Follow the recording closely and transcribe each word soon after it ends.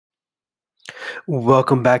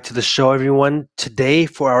Welcome back to the show, everyone. Today,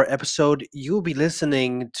 for our episode, you'll be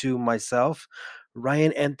listening to myself,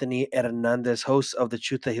 Ryan Anthony Hernandez, host of the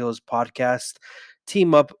Truth That Heals podcast,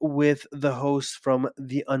 team up with the host from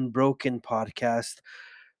the Unbroken podcast,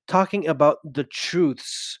 talking about the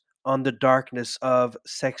truths on the darkness of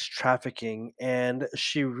sex trafficking. And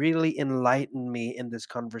she really enlightened me in this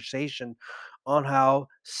conversation on how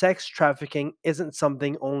sex trafficking isn't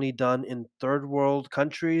something only done in third world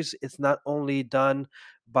countries. It's not only done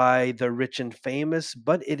by the rich and famous,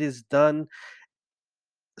 but it is done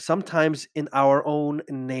sometimes in our own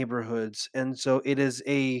neighborhoods. And so it is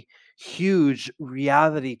a huge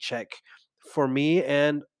reality check for me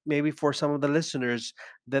and maybe for some of the listeners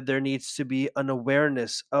that there needs to be an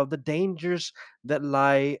awareness of the dangers that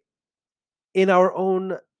lie in our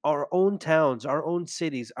own towns, our own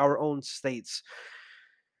cities, our own states.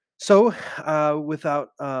 So, without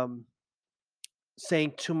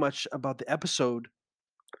saying too much about the episode,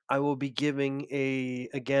 I will be giving a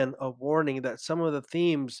warning that some of the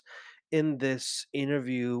themes in this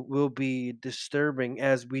interview will be disturbing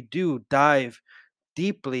as we do dive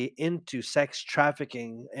deeply into sex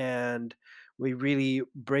trafficking and we really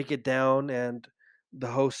break it down. And the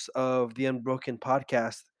host of the Unbroken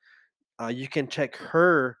podcast, you can check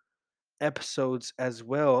her episodes as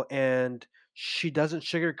well. And she doesn't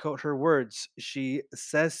sugarcoat her words. She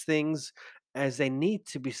says things as they need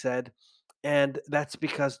to be said. And that's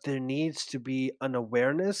because there needs to be an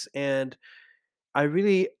awareness. And I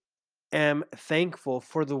really am thankful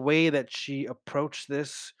for the way that she approached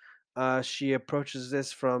this. She approaches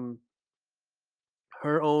this from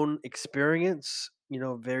her own experience,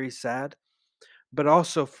 very sad, but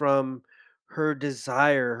also from her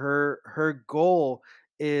desire. Her goal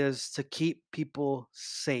is to keep people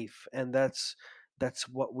safe, and that's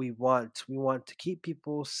what we want. We want to keep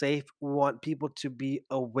people safe. We want people to be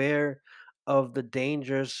aware of the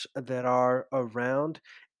dangers that are around.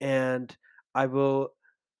 And I will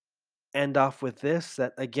end off with this,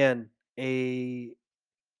 that again, a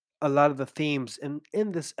lot of the themes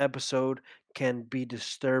in this episode can be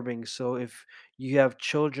disturbing. So if you have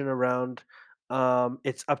children around,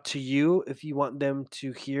 it's up to you if you want them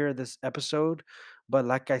to hear this episode. But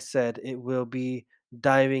like I said, it will be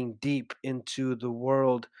diving deep into the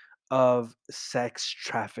world of sex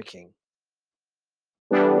trafficking.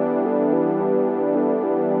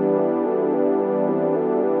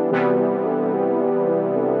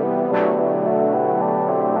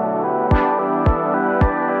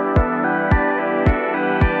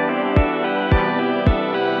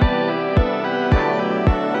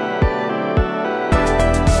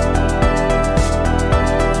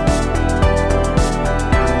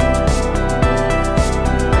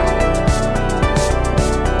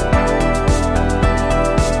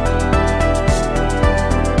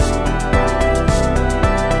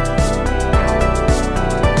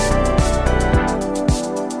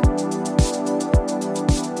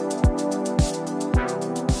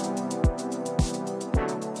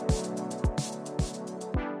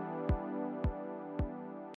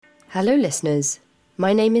 Hello listeners,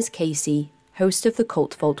 my name is Casey, host of the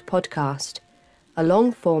Cult Vault podcast, a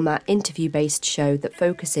long-format interview-based show that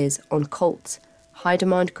focuses on cults,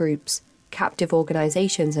 high-demand groups, captive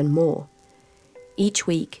organisations and more. Each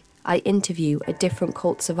week, I interview a different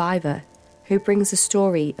cult survivor who brings a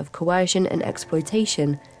story of coercion and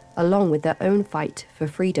exploitation along with their own fight for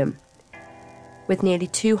freedom. With nearly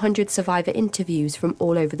 200 survivor interviews from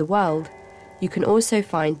all over the world, you can also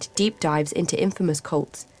find deep dives into infamous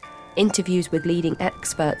cults, interviews with leading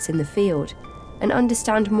experts in the field, and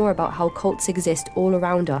understand more about how cults exist all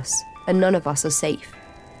around us and none of us are safe.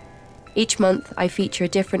 Each month, I feature a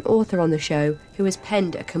different author on the show who has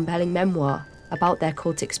penned a compelling memoir about their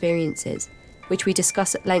cult experiences, which we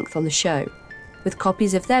discuss at length on the show, with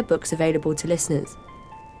copies of their books available to listeners.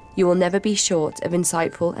 You will never be short of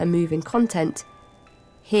insightful and moving content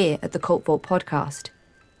here at the Cult Vault podcast,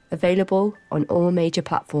 available on all major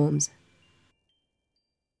platforms.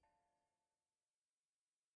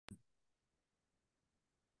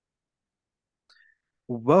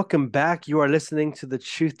 Welcome back. You are listening to the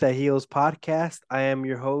Truth That Heals podcast. I am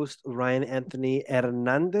your host, Ryan Anthony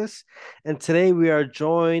Hernandez. And today we are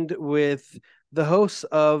joined with the host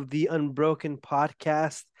of the Unbroken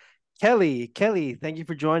podcast, Kelly. Kelly, thank you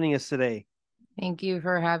for joining us today. Thank you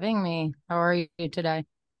for having me. How are you today?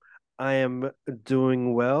 I am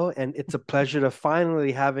doing well, and it's a pleasure to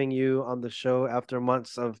finally having you on the show after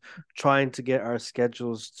months of trying to get our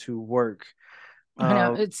schedules to work. I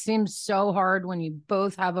know it seems so hard when you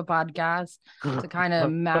both have a podcast to kind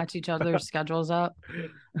of match each other's schedules up.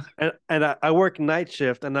 And I work night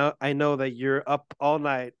shift, and I know that you're up all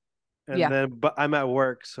night and Yeah. then but I'm at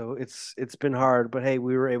work, so it's been hard. But hey,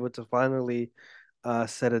 we were able to finally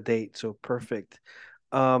set a date, so perfect.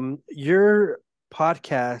 Your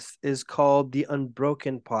podcast is called the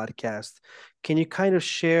Unbroken Podcast. Can you kind of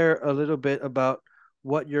share a little bit about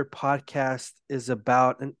what your podcast is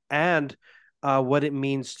about and what it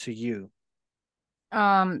means to you?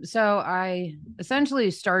 So I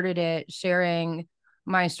essentially started it sharing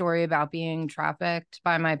my story about being trafficked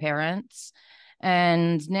by my parents.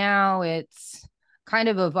 And now it's kind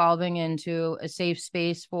of evolving into a safe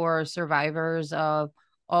space for survivors of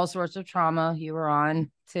all sorts of trauma you were on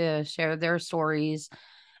to share their stories.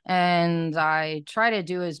 And I try to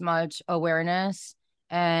do as much awareness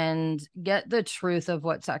and get the truth of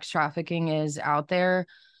what sex trafficking is out there.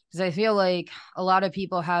 Because I feel like a lot of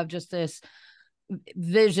people have just this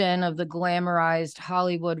vision of the glamorized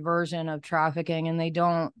Hollywood version of trafficking, and they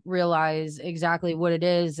don't realize exactly what it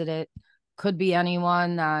is, that it could be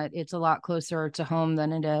anyone, that it's a lot closer to home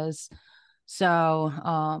than it is. So,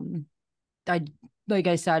 I, like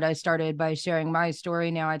I said, I started by sharing my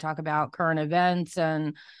story. Now I talk about current events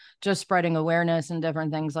and just spreading awareness and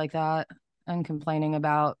different things like that, and complaining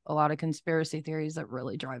about a lot of conspiracy theories that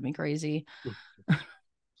really drive me crazy.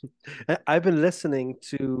 I've been listening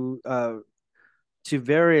to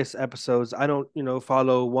various episodes. I don't,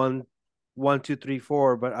 follow one, two, three,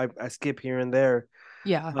 four, but I skip here and there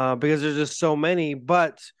Yeah. because there's just so many.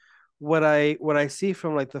 But what I see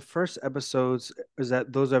from like the first episodes is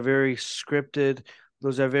that those are very scripted.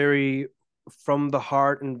 Those are very from the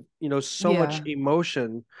heart, and so much Yeah.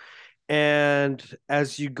 emotion. And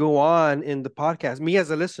as you go on in the podcast, me as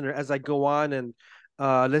a listener, as I go on and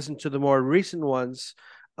listen to the more recent ones,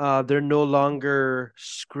 they're no longer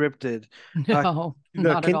scripted. Uh, No,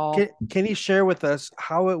 not at can, all. can can you share with us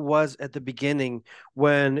how it was at the beginning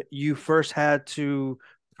when you first had to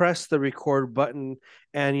press the record button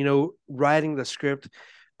and writing the script?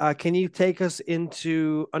 Can you take us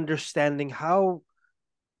into understanding how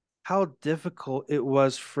difficult it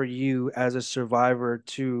was for you as a survivor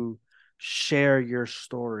to share your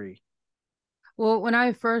story? Well, when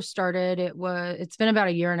I first started, it's been about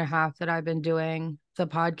a year and a half that I've been doing the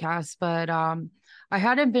podcast, but I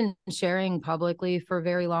hadn't been sharing publicly for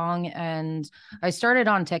very long, and I started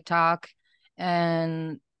on TikTok,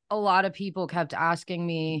 and a lot of people kept asking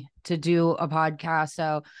me to do a podcast.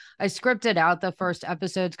 So I scripted out the first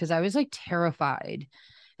episodes because I was like terrified.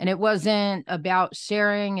 And it wasn't about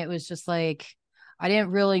sharing, it was just like I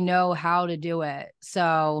didn't really know how to do it.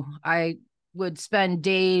 So I would spend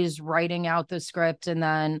days writing out the script and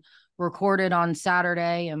then record it on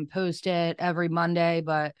Saturday and post it every Monday.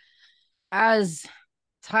 But as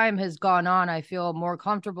time has gone on, I feel more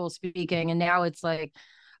comfortable speaking. And now it's like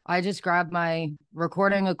I just grab my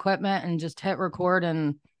recording equipment and just hit record,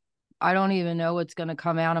 and I don't even know what's going to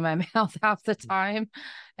come out of my mouth half the time.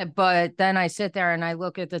 But then I sit there and I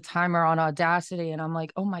look at the timer on Audacity and I'm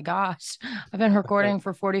like, oh my gosh, I've been recording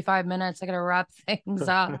for 45 minutes. I got to wrap things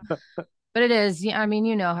up. But it is, yeah, I mean,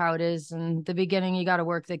 you know how it is. In the beginning, you got to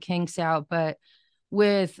work the kinks out. But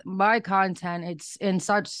with my content, it's in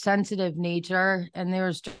such sensitive nature, and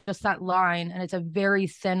there's just that line, and it's a very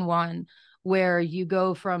thin one where you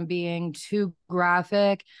go from being too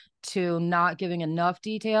graphic to not giving enough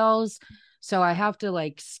details. So I have to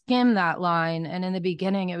like skim that line. And in the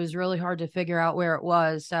beginning, it was really hard to figure out where it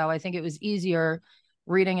was. So I think it was easier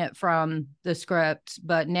reading it from the script.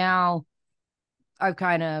 But now I've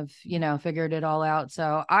kind of, figured it all out.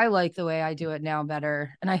 So I like the way I do it now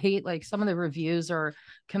better. And I hate like some of the reviews are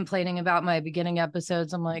complaining about my beginning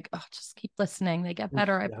episodes. I'm like, oh, just keep listening. They get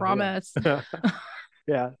better, I Yeah, promise. yeah.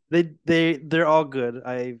 Yeah, they're all good.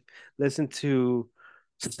 I've listened to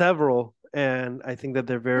several, and I think that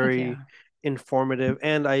they're Thank you. very informative.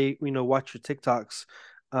 And I, watch your TikToks.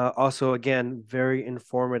 Also, again, very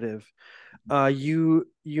informative. You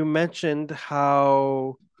mentioned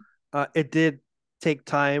how it did take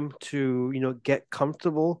time to, get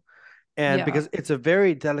comfortable, and Yeah, because it's a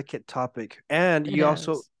very delicate topic. And it you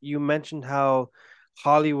also is. mentioned how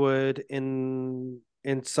Hollywood in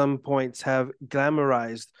some points have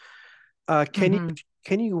glamorized. Uh, can you Mm-hmm.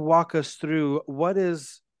 can you walk us through what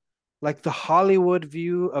is like the Hollywood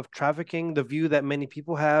view of trafficking, the view that many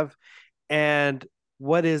people have, and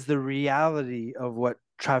what is the reality of what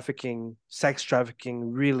sex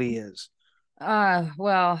trafficking really is?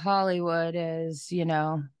 Well, Hollywood is,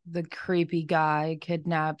 the creepy guy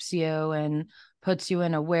kidnaps you and puts you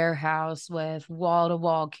in a warehouse with wall to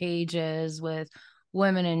wall cages with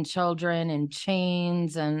women and children in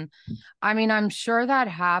chains. And I mean, I'm sure that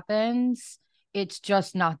happens. It's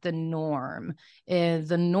just not the norm.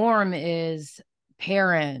 The norm is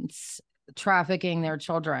parents trafficking their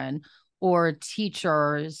children, or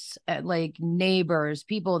teachers, like neighbors,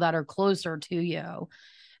 people that are closer to you.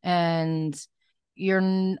 And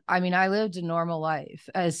I mean, I lived a normal life,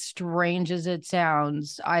 as strange as it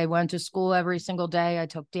sounds. I went to school every single day. I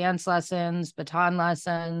took dance lessons, baton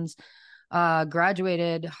lessons,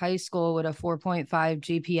 graduated high school with a 4.5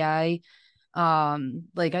 GPA.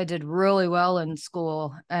 Like I did really well in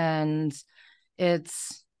school, and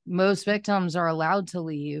it's most victims are allowed to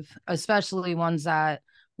leave, especially ones that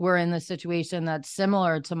were in the situation that's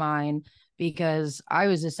similar to mine, because I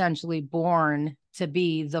was essentially born to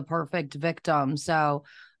be the perfect victim. So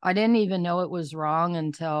I didn't even know it was wrong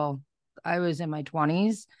until I was in my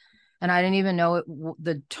 20s. And I didn't even know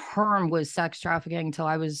the term was sex trafficking until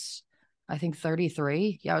I was, I think,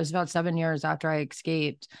 33. Yeah, it was about 7 years after I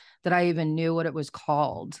escaped that I even knew what it was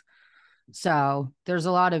called. So there's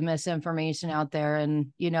a lot of misinformation out there.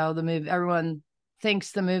 And, the movie, everyone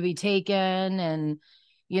thinks the movie Taken, and,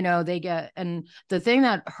 and the thing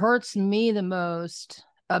that hurts me the most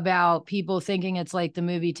about people thinking it's like the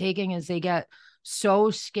movie Taking is they get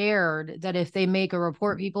so scared that if they make a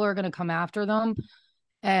report, people are going to come after them.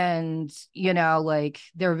 And, like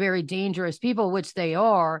they're very dangerous people, which they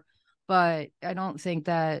are. But I don't think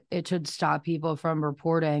that it should stop people from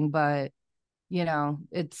reporting. But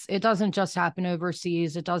it doesn't just happen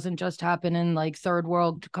overseas. It doesn't just happen in like third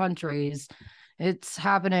world countries. It's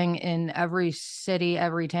happening in every city,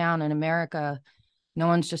 every town in America. No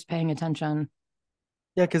one's just paying attention.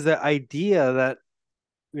 Yeah, because the idea that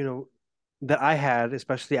you know that I had,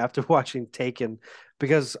 especially after watching Taken,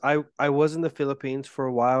 because I was in the Philippines for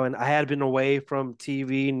a while and I had been away from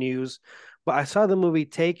TV news, but I saw the movie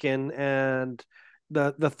Taken, and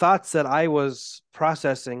the thoughts that I was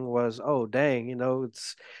processing was, oh dang,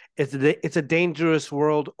 it's a dangerous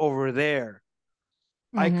world over there.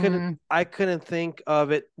 Mm-hmm. I couldn't think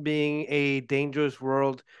of it being a dangerous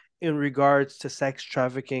world in regards to sex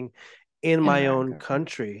trafficking in In my own America.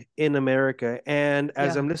 country, in America. And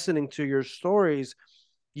as Yeah. I'm listening to your stories,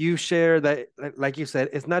 you share that, like you said,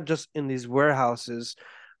 it's not just in these warehouses,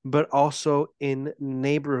 but also in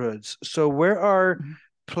neighborhoods. So where are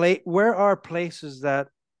places that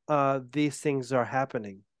these things are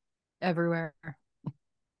happening? Everywhere.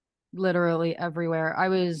 Literally everywhere. I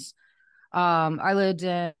lived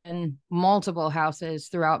in multiple houses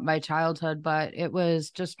throughout my childhood, but it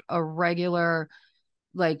was just a regular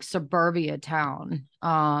like suburbia town.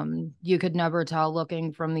 You could never tell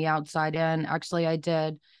looking from the outside in. Actually, I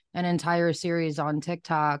did an entire series on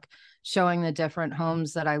TikTok showing the different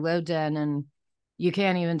homes that I lived in, and you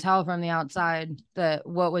can't even tell from the outside that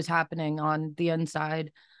what was happening on the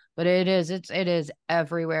inside. But it is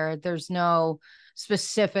everywhere. There's no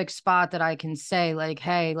specific spot that I can say like,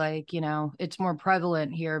 hey, like, it's more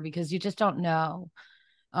prevalent here, because you just don't know.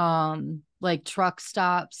 Like truck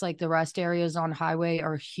stops, like the rest areas on highway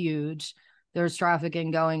are huge. There's trafficking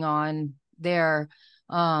going on there.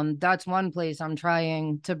 That's one place I'm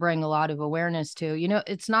trying to bring a lot of awareness to.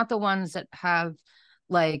 It's not the ones that have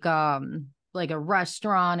like like a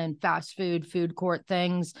restaurant and fast food court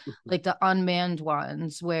things, like the unmanned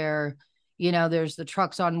ones where there's the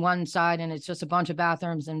trucks on one side and it's just a bunch of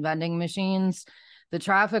bathrooms and vending machines. The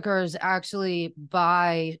traffickers actually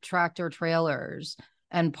buy tractor trailers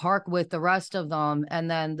and park with the rest of them.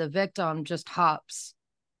 And then the victim just hops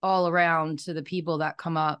all around to the people that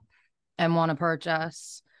come up and want to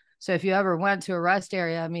purchase. So if you ever went to a rest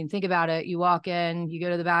area, I mean, think about it. You walk in, you go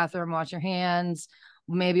to the bathroom, wash your hands,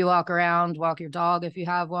 maybe walk around, walk your dog if you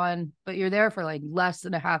have one, but you're there for like less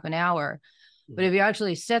than a half an hour. But if you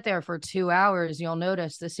actually sit there for 2 hours, you'll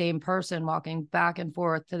notice the same person walking back and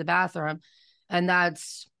forth to the bathroom. And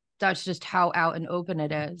that's just how out and open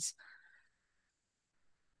it is.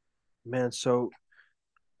 Man, so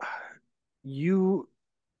you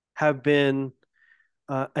have been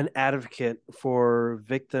an advocate for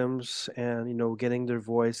victims and getting their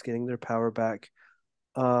voice, getting their power back.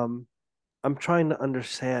 Um, I'm trying to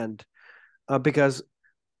understand because,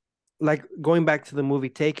 like going back to the movie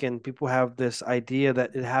Taken, people have this idea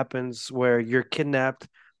that it happens where you're kidnapped,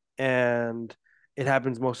 and it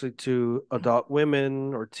happens mostly to adult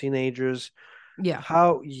women or teenagers. Yeah.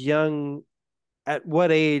 How young, at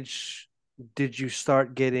what age did you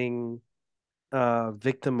start getting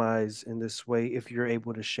victimized in this way, if you're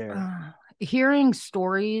able to share? Hearing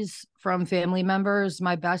stories from family members,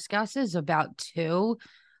 my best guess is about two.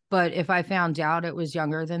 But if I found out it was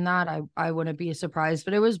younger than that, I wouldn't be surprised.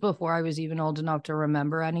 But it was before I was even old enough to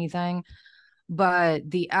remember anything.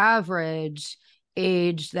 But the average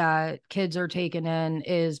age that kids are taken in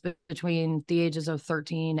is between the ages of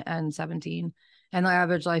 13 and 17. And the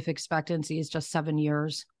average life expectancy is just 7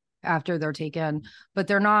 years. after they're taken, but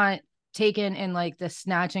they're not taken in like the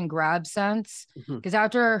snatch and grab sense. Mhm. Because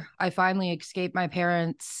after I finally escaped my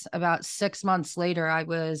parents, about 6 months later, I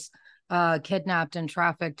was kidnapped and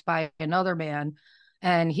trafficked by another man.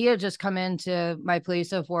 And he had just come into my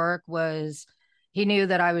place of work, was he knew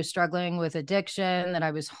that I was struggling with addiction, that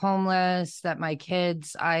I was homeless, that my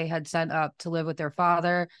kids I had sent up to live with their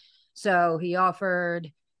father. So he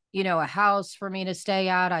offered, a house for me to stay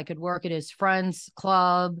at. I could work at his friend's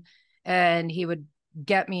club, and he would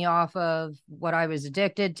get me off of what I was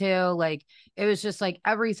addicted to. Like, it was just like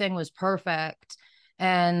everything was perfect.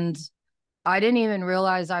 And I didn't even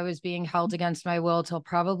realize I was being held against my will till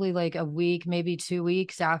probably like a week, maybe 2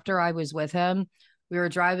 weeks after I was with him. We were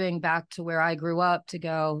driving back to where I grew up to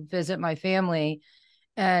go visit my family,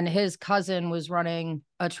 and his cousin was running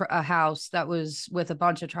a house that was with a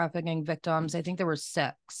bunch of trafficking victims. I think there were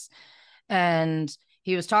six. And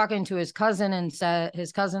he was talking to his cousin and said,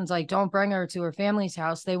 his cousin's like, don't bring her to her family's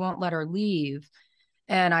house. They won't let her leave.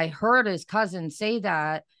 And I heard his cousin say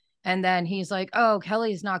that. And then he's like, oh,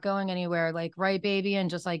 Kelly's not going anywhere. Like, right, baby. And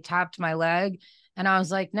just like tapped my leg. And I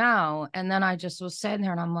was like, no. And then I just was sitting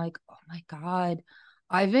there and I'm like, oh my God,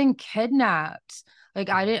 I've been kidnapped. Like,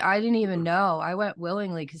 I didn't even know. I went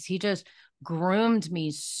willingly because he just groomed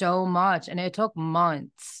me so much. And it took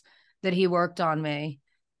months that he worked on me.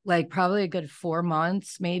 Like probably a good 4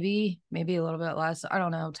 months, maybe a little bit less. I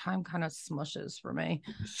don't know. Time kind of smushes for me.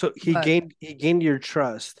 So But he gained your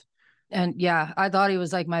trust. and yeah, I thought he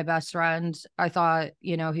was like my best friend. I thought,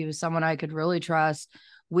 he was someone I could really trust.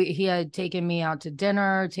 He had taken me out to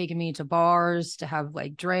dinner, taken me to bars to have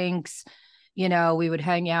like drinks. We would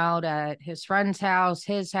hang out at his friend's house,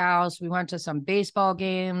 his house. We went to some baseball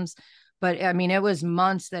games. But I mean, it was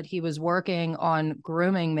months that he was working on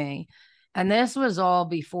grooming me. And this was all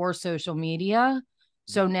before social media.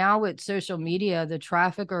 So now with social media, the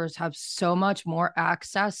traffickers have so much more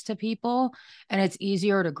access to people, and it's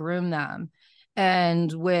easier to groom them.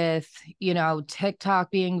 And with, TikTok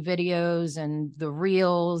being videos and the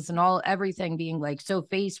reels and everything being like so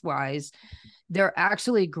face wise, they're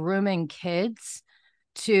actually grooming kids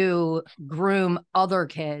to groom other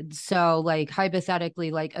kids. So, like,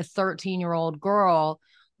 hypothetically, like a 13-year-old girl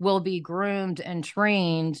will be groomed and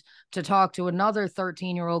trained to talk to another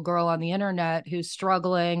 13-year-old girl on the internet who's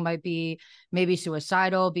struggling, might be maybe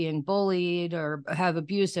suicidal, being bullied, or have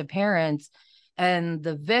abusive parents. And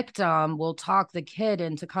the victim will talk the kid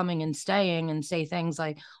into coming and staying and say things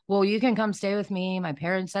like, well, you can come stay with me. My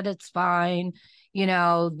parents said it's fine. We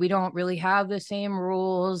don't really have the same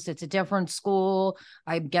rules. It's a different school.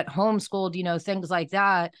 I get homeschooled, things like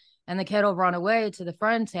that. And the kid will run away to the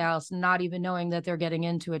friend's house, not even knowing that they're getting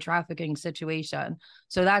into a trafficking situation.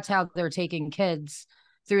 So that's how they're taking kids,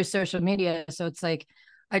 through social media. So it's like,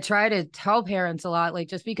 I try to tell parents a lot, like,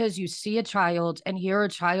 just because you see a child and hear a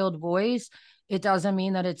child voice, it doesn't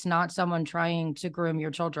mean that it's not someone trying to groom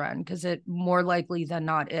your children, because it more likely than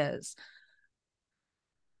not is.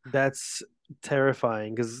 That's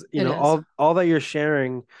terrifying because It is. all that you're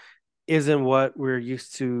sharing isn't what we're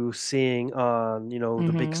used to seeing on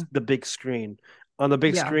Mm-hmm. the big screen. On the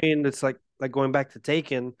big Yeah. screen, it's like going back to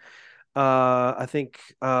Taken. I think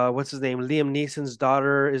what's his name? Liam Neeson's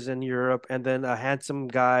daughter is in Europe, and then a handsome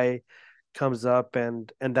guy comes up,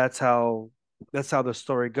 and that's how the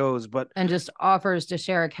story goes. But And just offers to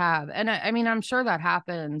share a cab. And I mean, I'm sure that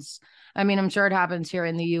happens. I mean, I'm sure it happens here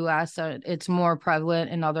in the US. It's more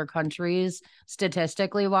prevalent in other countries,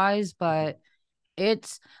 statistically wise, but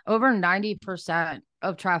it's over 90%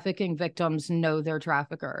 of trafficking victims know they're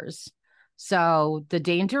traffickers. So the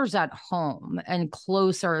danger's at home and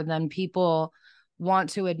closer than people want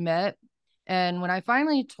to admit. And when I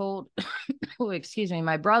finally told, oh, excuse me,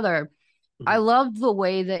 my brother, I Mhm. loved the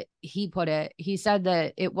way that he put it. He said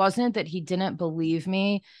that it wasn't that he didn't believe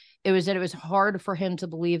me, it was that it was hard for him to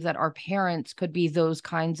believe that our parents could be those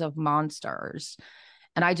kinds of monsters.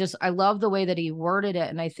 And I love the way that he worded it.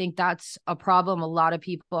 And I think that's a problem a lot of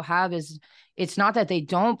people have, is it's not that they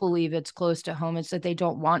don't believe it's close to home, it's that they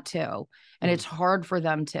don't want to. And Mhm. it's hard for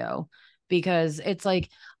them to, because it's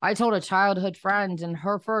like, I told a childhood friend and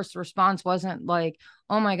her first response wasn't like,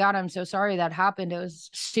 oh my God, I'm so sorry that happened.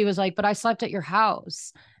 She was like, but I slept at your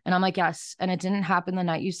house. And I'm like, yes. And it didn't happen the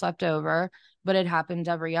night you slept over, but it happened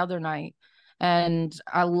every other night. And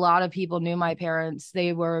a lot of people knew my parents.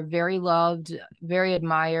 They were very loved, very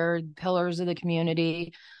admired, pillars of the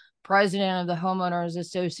community, president of the homeowners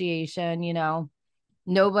association.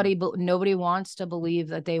 Nobody wants to believe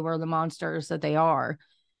that they were the monsters that they are.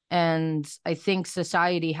 And I think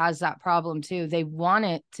society has that problem too. They want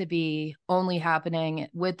it to be only happening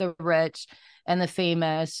with the rich and the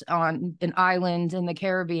famous on an island in the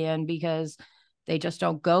Caribbean because they just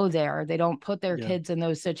don't go there. They don't put their Yeah. kids in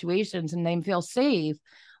those situations and they feel safe,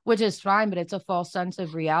 which is fine, but it's a false sense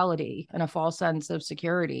of reality and a false sense of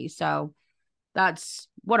security. So that's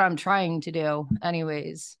what I'm trying to do.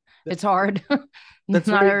 Anyways, Th- it's hard. That's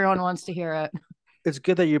Not very, everyone wants to hear it. it's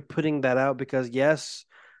good that you're putting that out because yes,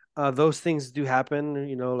 those things do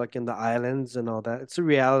happen, like in the islands and all that. It's a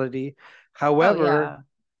reality. Oh, However, yeah.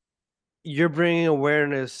 you're bringing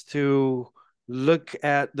awareness to look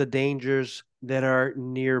at the dangers that are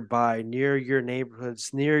nearby, near your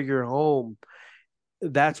neighborhoods, near your home.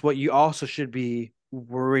 That's what you also should be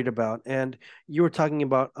worried about. And you were talking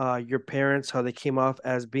about your parents, how they came off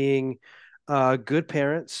as being good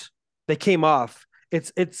parents. They came off.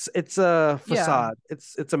 It's a Yeah. facade.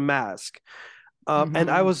 It's a mask. And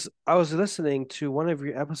I Hmm. was I was listening to one of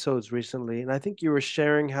your episodes recently, and I think you were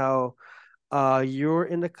sharing how you're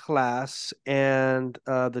in a class and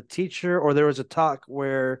the teacher, or there was a talk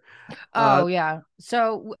where uh Oh, yeah.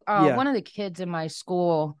 So, yeah. one of the kids in my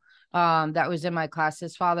school, that was in my class,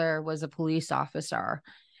 his father was a police officer,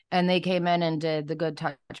 and they came in and did the good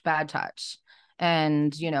touch, bad touch,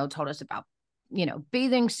 and, told us about,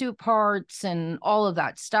 bathing suit parts and all of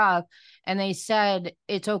that stuff. And they said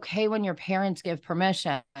it's okay when your parents give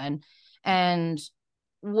permission. And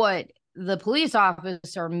what the police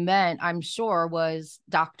officer meant, I'm sure, was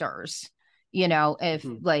doctors, if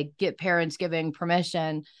Mhm, like get parents giving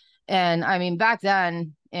permission. And I mean, back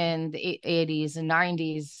then in the 80s and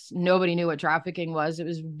 90s, nobody knew what trafficking was. It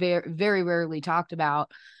was very, very rarely talked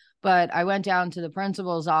about. But I went down to the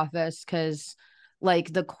principal's office because,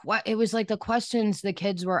 like, it was like the questions the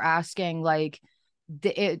kids were asking, like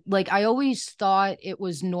I always thought it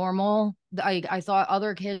was normal. I thought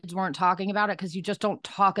other kids weren't talking about it because you just don't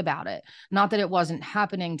talk about it. Not that it wasn't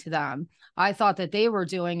happening to them. I thought that they were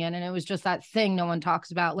doing it, and it was just that thing no one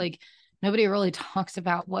talks about. Like nobody really talks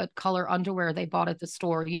about what color underwear they bought at the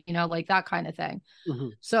store, like that kind of thing.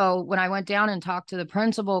 mhm, So when I went down and talked to the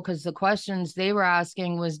principal, because the questions they were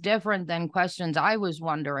asking was different than questions I was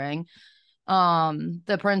wondering,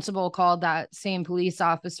 the principal called that same police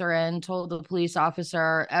officer in, told the police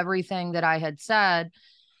officer everything that I had said.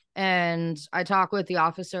 And I talked with the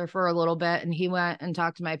officer for a little bit, and he went and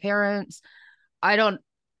talked to my parents. I don't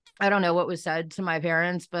i don't know what was said to my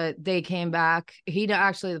parents, but they came back.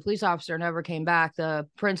 The police officer never came back. The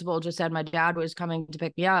principal just said my dad was coming to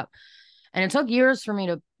pick me up. And it took years for me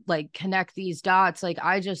to like connect these dots. Like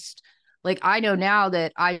I know now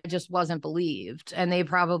that I just wasn't believed, and they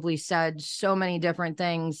probably said so many different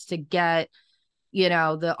things to get,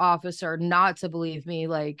 the officer not to believe me.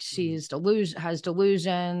 Like mhm, she's has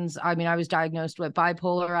delusions. I mean, I was diagnosed with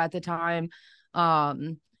bipolar at the time.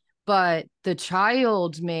 um but the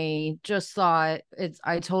child me just thought,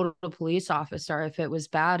 I told a police officer if it was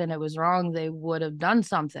bad and it was wrong, they would have done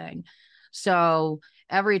something. So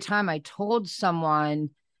every time I told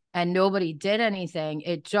someone and nobody did anything,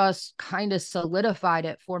 it just kind of solidified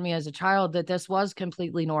it for me as a child that this was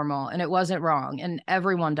completely normal and it wasn't wrong and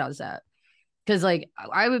everyone does it. Because like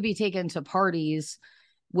I would be taken to parties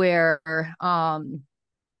where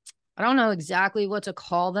I don't know exactly what to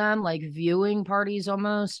call them, like viewing parties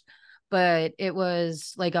almost, but it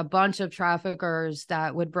was like a bunch of traffickers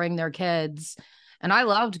that would bring their kids. And I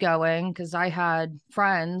loved going because I had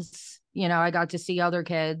friends, I got to see other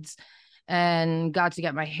kids and got to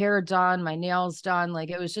get my hair done, my nails done. Like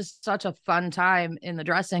it was just such a fun time in the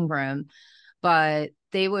dressing room. But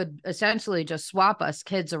they would essentially just swap us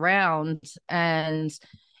kids around, and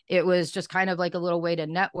it was just kind of like a little way to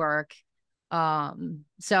network.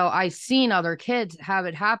 So I seen other kids have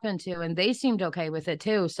it happen to, and they seemed okay with it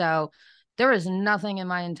too. So there was nothing in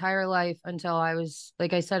my entire life until I was,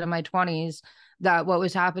 like I said, in my 20s, that what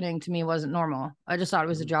was happening to me wasn't normal. I just thought it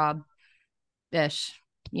was a mhm. job ish,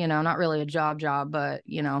 not really a job, but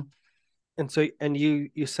And so, and you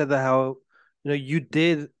said that how, you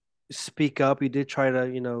did speak up, you did try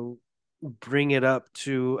to, bring it up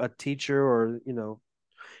to a teacher or,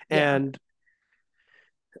 yeah, and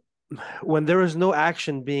when there was no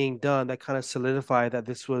action being done, that kind of solidified that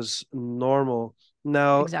this was normal.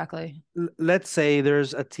 Now, exactly. let's say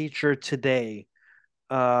there's a teacher today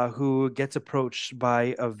who gets approached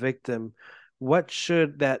by a victim. What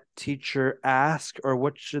should that teacher ask, or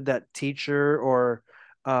what should that teacher or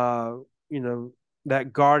uh, you know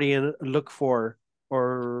that guardian look for,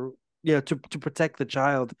 or to protect the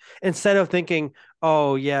child, instead of thinking,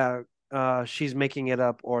 oh yeah, she's making it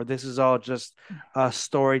up, or this is all just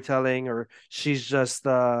storytelling, or she's just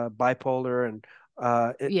bipolar, and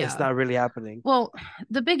It's Yeah. not really happening. Well,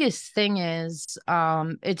 the biggest thing is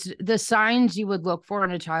it's the signs you would look for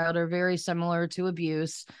in a child are very similar to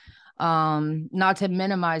abuse. Not to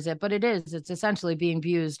minimize it, but it's essentially being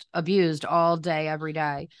abused all day, every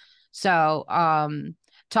day. So,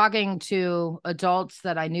 talking to adults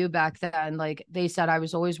that I knew back then, like they said I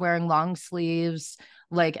was always wearing long sleeves,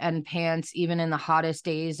 like and pants, even in the hottest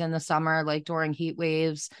days in the summer, like during heat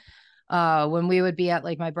waves. When we would be at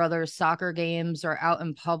like my brother's soccer games or out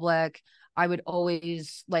in public, I would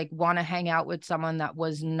always like want to hang out with someone that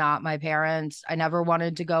was not my parents. I never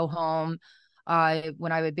wanted to go home.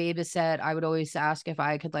 When I would babysit, I would always ask if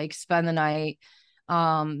I could like spend the night.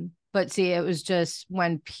 But see, it was just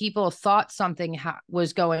when people thought something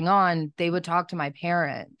was going on, they would talk to my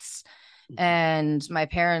parents, and my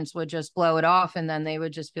parents would just blow it off, and then they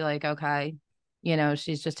would just be like, okay,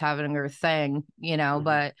 she's just having her thing, Mhm.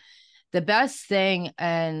 but the best thing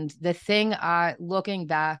and the thing I looking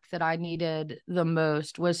back that I needed the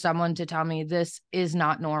most was someone to tell me this is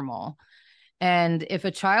not normal. And if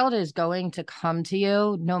a child is going to come to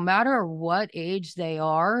you, no matter what age they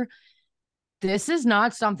are, this is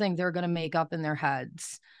not something they're going to make up in their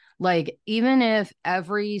heads. Like, even if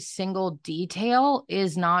every single detail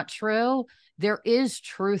is not true, there is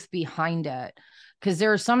truth behind it. Because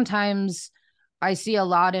there are sometimes I see a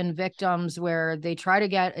lot in victims where they try to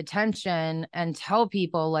get attention and tell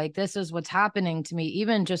people, like, this is what's happening to me,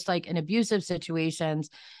 even just like in abusive situations.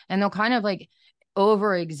 And they'll kind of like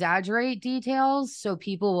over exaggerate details so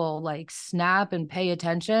people will like snap and pay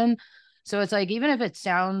attention. So it's like, even if it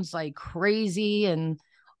sounds like crazy and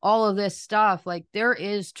all of this stuff, like there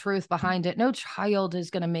is truth behind it. No child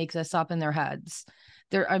is going to make this up in their heads.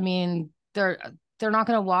 I mean, they're not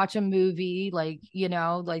going to watch a movie like,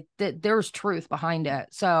 like there's truth behind it.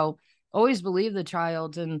 So always believe the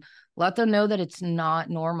child and let them know that it's not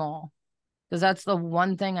normal. Because that's the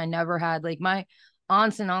one thing I never had. Like my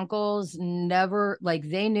aunts and uncles never, like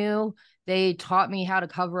they knew, they taught me how to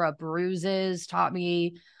cover up bruises, taught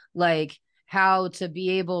me like how to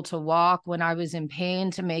be able to walk when I was in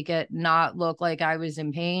pain to make it not look like I was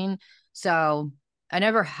in pain. So I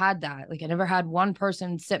never had that. Like I never had one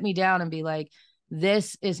person sit me down and be like,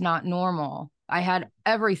 this is not normal. I had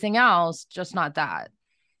everything else, just not that.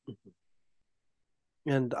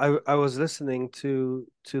 And I was listening to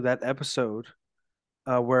that episode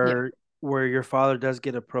Yeah. where your father does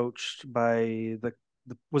get approached by the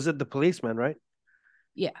was it the policeman, right?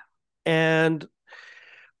 Yeah. And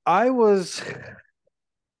I was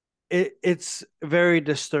it's very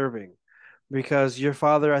disturbing because your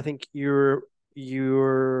father, I think you're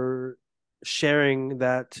sharing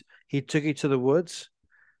that he took you to the woods.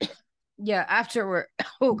 Yeah, afterward,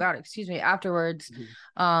 oh god, excuse me, afterwards,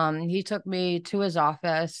 Mhm. he took me to his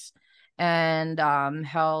office and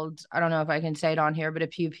held, I don't know if I can say it on here, but a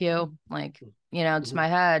pew pew, like, to Mhm. my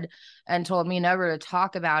head, and told me never to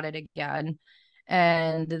talk about it again,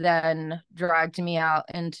 and then dragged me out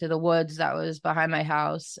into the woods that was behind my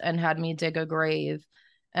house and had me dig a grave,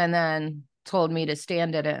 and then told me to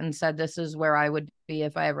stand in it and said this is where I would be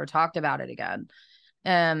if I ever talked about it again.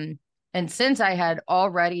 um and since I had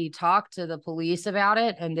already talked to the police about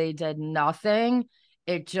it and they did nothing,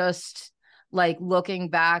 it just, like, looking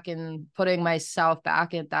back and putting myself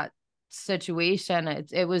back at that situation,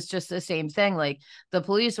 it was just the same thing. Like the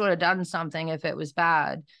police would have done something if it was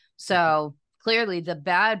bad. Mhm. So clearly the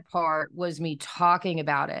bad part was me talking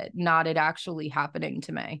about it, not it actually happening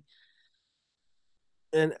to me.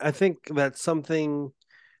 And I think that's something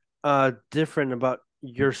different about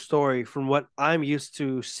your story from what I'm used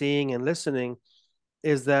to seeing and listening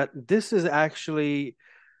is that this is actually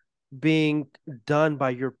being done by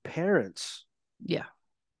your parents, Yeah.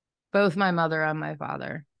 Both my mother and my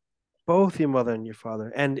father. both your mother and your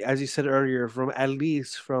father. And as you said earlier, from at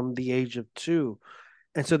least from the age of two.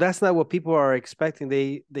 And so that's not what people are expecting.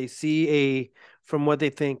 They see a from what they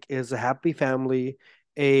think is a happy family,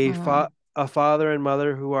 Mhm. a father and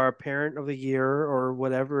mother who are parent of the year or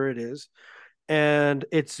whatever it is. And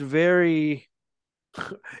it's very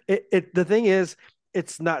the thing is,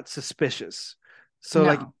 it's not suspicious. So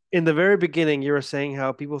like No. in the very beginning, you were saying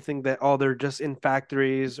how people think that oh, they're just in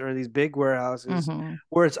factories or in these big warehouses Hmm.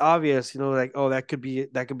 where it's obvious, like oh, that could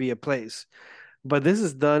be a place. But this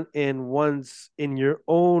is done in your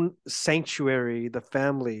own sanctuary, the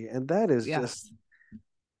family, and that is just Yes.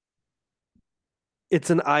 it's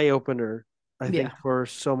an eye opener, I Yeah. think, for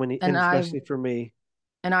so many, And and I especially for me.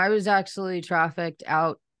 and I was actually trafficked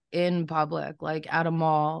out in public, like at a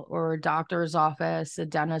mall or a doctor's office, a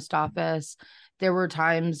dentist office. There were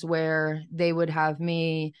times where they would have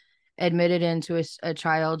me admitted into a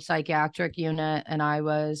child psychiatric unit, and I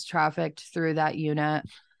was trafficked through that unit.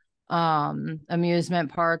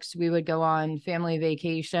 Amusement parks, we would go on family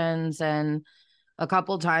vacations, and a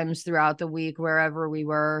couple times throughout the week, wherever we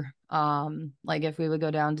were, like if we would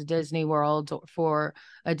go down to Disney World for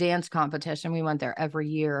a dance competition, we went there every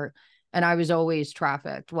year, and I was always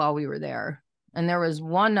trafficked while we were there. And there was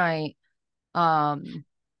one night, um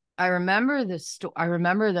I remember I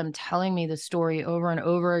remember them telling me the story over and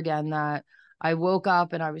over again, that I woke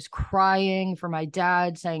up and I was crying for my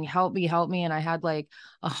dad, saying, help me. And I had like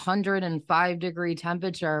 105-degree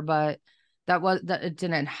temperature, but that it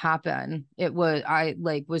didn't happen. It was, I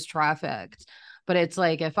like was trafficked. But it's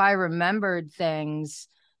like, if I remembered things,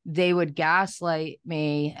 they would gaslight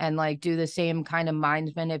me and like do the same kind of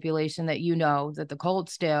mind manipulation that, that the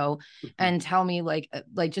cults do, Mhm. and tell me like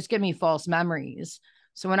just give me false memories.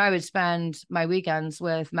 So when I would spend my weekends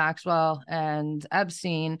with Maxwell and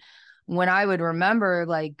Epstein, when I would remember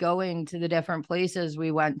like going to the different places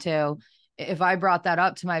we went to, if I brought that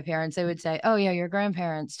up to my parents, they would say, "Oh yeah, your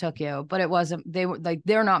grandparents took you," but it wasn't. They were like,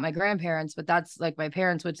 they're not my grandparents, but that's like my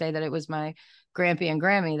parents would say that it was my Grampy and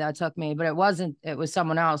Grammy that took me, but it wasn't. It was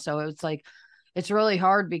someone else. So it's like, it's really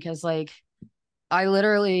hard because like I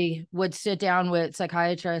literally would sit down with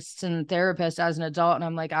psychiatrists and therapists as an adult, and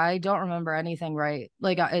I'm like, I don't remember anything right.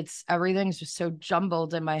 Like it's everything's just so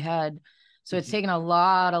jumbled in my head. So it's Mhm. taken a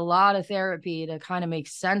lot of therapy to kind of make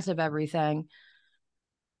sense of everything.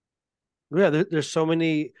 Yeah, there's so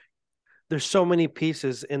many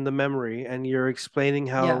pieces in the memory, and you're explaining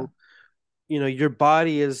Yeah, how, your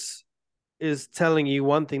body is telling you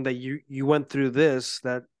one thing, that you went through this,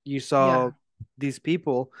 that you saw yeah, these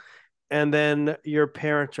people, and then your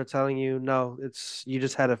parents are telling you, no, it's you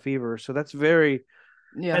just had a fever. So that's very,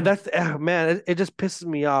 and yeah. that's, man, it just pisses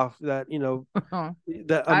me off that,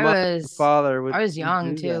 that a I mother and was father would, I was would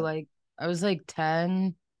young do too. that. Like I was like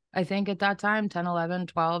 10, I think at that time, 10, 11,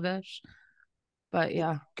 12-ish. But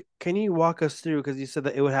yeah. Can you walk us through, because you said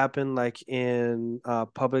that it would happen like in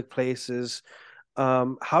public places.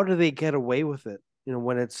 How do they get away with it,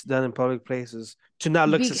 when it's done in public places, to not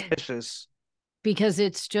look Because suspicious? because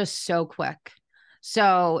it's just so quick.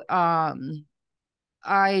 So,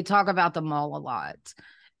 I talk about the mall a lot.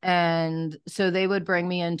 And so they would bring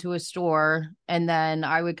me into a store, and then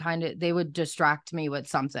they would distract me with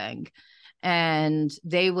something, and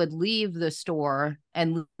they would leave the store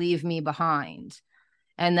and leave me behind.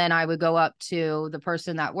 And then I would go up to the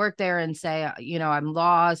person that worked there and say, I'm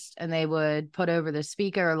lost. And they would put over the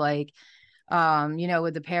speaker, like,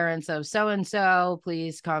 with the parents of so and so,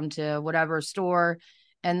 please come to whatever store.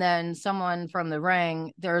 And then someone from the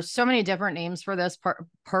ring, there's so many different names for this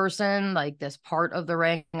person, like this part of the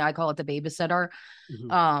ring. I call it the babysitter.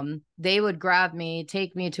 Hmm. They would grab me,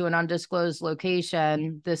 take me to an undisclosed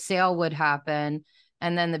location. The sale would happen.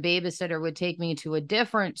 And then the babysitter would take me to a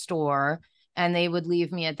different store, and they would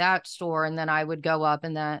leave me at that store. And then I would go up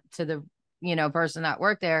and that to the, person that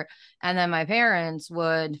worked there. And then my parents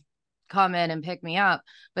would come in and pick me up.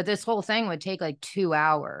 But this whole thing would take like 2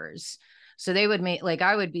 hours. So they would make like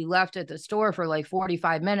I would be left at the store for like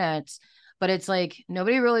 45 minutes. But it's like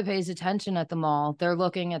nobody really pays attention at the mall. They're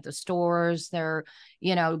looking at the stores, they're,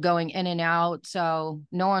 going in and out. So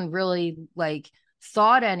no one really like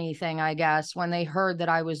thought anything, I guess, when they heard that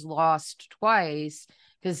I was lost twice,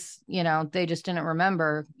 because they just didn't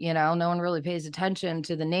remember. No one really pays attention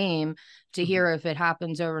to the name to Hmm. hear if it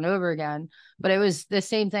happens over and over again. But it was the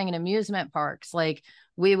same thing in amusement parks. Like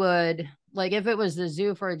we would, like if it was the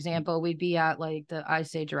zoo, for example, we'd be at like I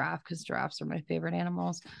say giraffe because giraffes are my favorite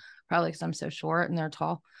animals, probably because I'm so short and they're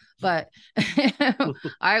tall. But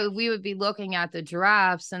we would be looking at the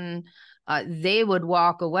giraffes, and they would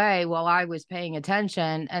walk away while I was paying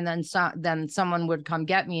attention, and then someone would come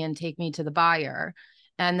get me and take me to the buyer,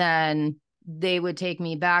 and then they would take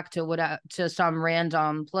me back to some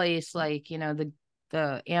random place, like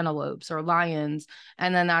the antelopes or lions,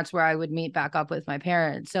 and then that's where I would meet back up with my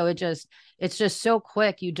parents. So it's just so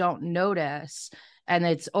quick, you don't notice, and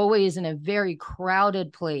it's always in a very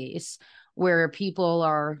crowded place where people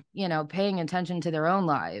are, paying attention to their own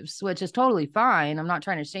lives, which is totally fine. I'm not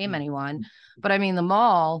trying to shame anyone, but I mean, the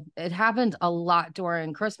mall, it happened a lot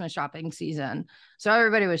during Christmas shopping season. So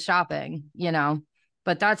everybody was shopping,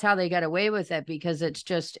 but that's how they get away with it, because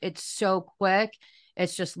it's so quick.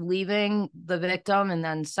 It's just leaving the victim and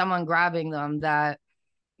then someone grabbing them, and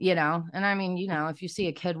I mean, if you see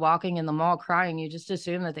a kid walking in the mall crying, you just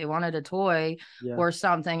assume that they wanted a toy Yeah. or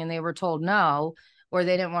something and they were told no, or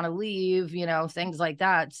they didn't want to leave, things like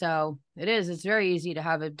that. So it's very easy to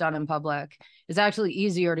have it done in public. It's actually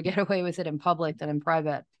easier to get away with it in public than in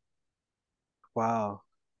private. Wow.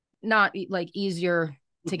 not like easier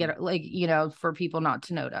to Hmm. get, like, for people not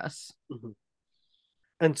to notice. Hmm.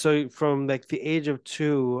 And so from like the age of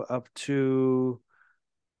 2 up to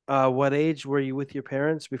what age were you with your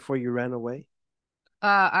parents before you ran away?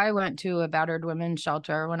 I went to a battered women's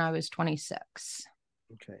shelter when I was 26.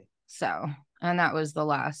 Okay. So, and that was the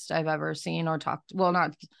last I've ever seen or talked. Well,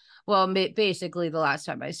 not, well, basically the last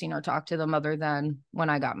time I seen or talked to them, other than when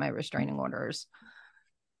I got my restraining orders,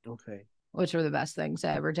 Okay. which were the best things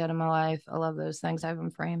I ever did in my life. I love those things. I have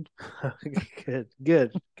them framed. Good,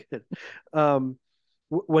 good, good. Um,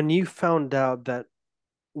 when you found out that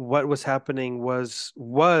what was happening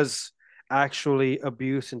was actually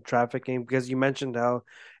abuse and trafficking, because you mentioned how,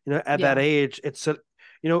 at that Yeah. age, it's a,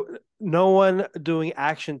 no one doing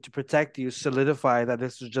action to protect you solidify that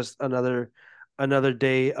this was just another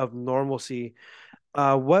day of normalcy.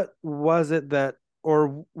 What was it that,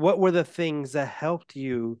 or what were the things that helped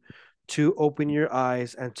you to open your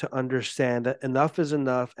eyes and to understand that enough is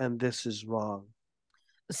enough and this is wrong?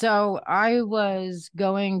 So I was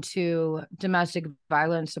going to domestic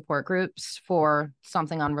violence support groups for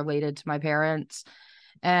something unrelated to my parents.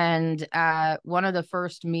 And at one of the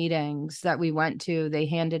first meetings that we went to, they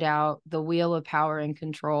handed out the wheel of power and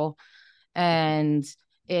control. And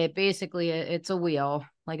it basically, it's a wheel,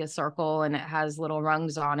 like a circle, and it has little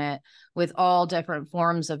rungs on it with all different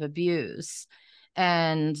forms of abuse.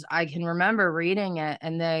 And I can remember reading it,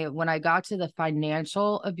 and when I got to the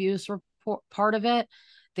financial abuse report part of it,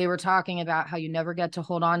 they were talking about how you never get to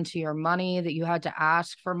hold on to your money, that you had to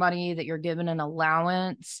ask for money, that you're given an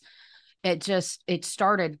allowance. It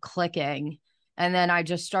started clicking. And then I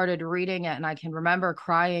just started reading it, and I can remember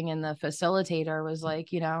crying, and the facilitator was like,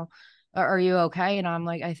 are you okay? And I'm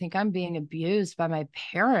like, I think I'm being abused by my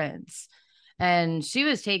parents. And she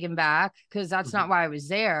was taken back because that's not Mhm. why I was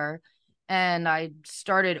there. And I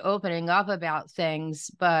started opening up about things,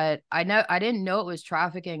 but I didn't know it was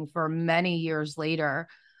trafficking for many years later.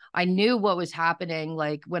 I knew what was happening,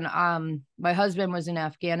 like when my husband was in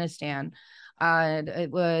Afghanistan.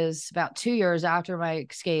 It was about 2 years after my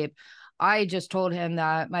escape. I just told him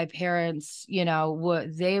that my parents,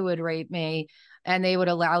 they would rape me, and they would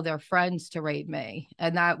allow their friends to rape me.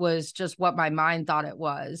 And that was just what my mind thought it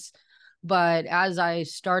was. But as I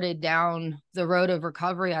started down the road of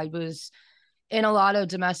recovery, I was in a lot of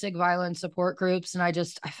domestic violence support groups, and I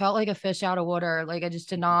felt like a fish out of water. Like I just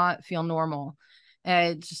did not feel normal.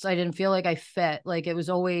 And I didn't feel like I fit. Like it was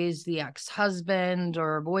always the ex-husband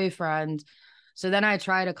or boyfriend. So then I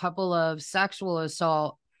tried a couple of sexual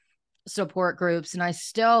assault support groups, and I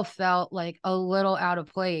still felt like a little out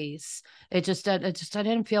of place. I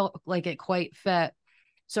didn't feel like it quite fit.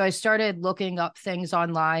 So I started looking up things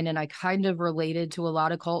online, and I kind of related to a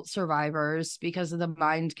lot of cult survivors because of the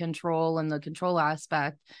mind control and the control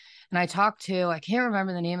aspect. And I can't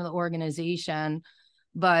remember the name of the organization,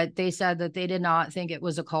 but they said that they did not think it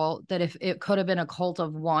was a cult, that if it could have been a cult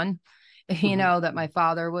of one, Mhm. that my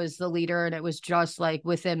father was the leader, and it was just like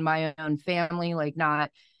within my own family, like not,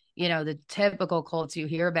 the typical cults you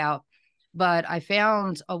hear about. But I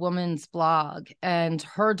found a woman's blog, and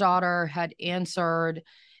her daughter had answered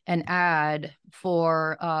an ad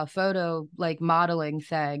for a photo like modeling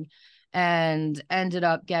thing, and ended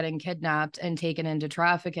up getting kidnapped and taken into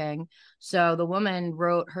trafficking. So the woman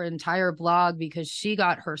wrote her entire blog because she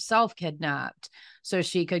got herself kidnapped so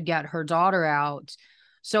she could get her daughter out.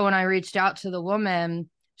 So when I reached out to the woman,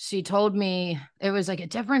 she told me it was like a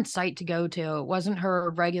different site to go to. It wasn't her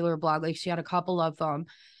regular blog. Like she had a couple of them.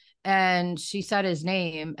 And she said his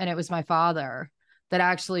name, and it was my father that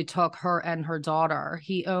actually took her and her daughter.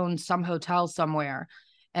 He owned some hotel somewhere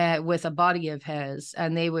with a buddy of his,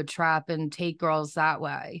 and they would trap and take girls that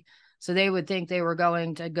way. So they would think they were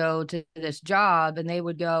going to go to this job, and they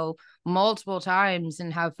would go multiple times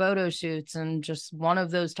and have photo shoots. And just one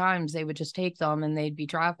of those times, they would just take them and they'd be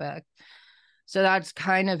trafficked. So that's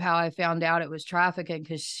kind of how I found out it was trafficking,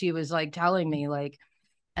 because she was like telling me, like,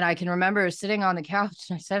 and I can remember sitting on the couch,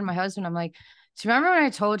 and I said to my husband, I'm like, do you remember when I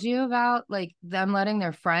told you about like them letting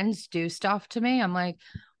their friends do stuff to me? I'm like,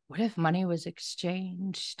 what if money was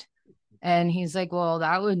exchanged? And he's like, well,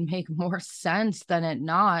 that would make more sense than it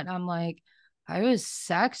not. I'm like, I was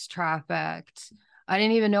sex trafficked. I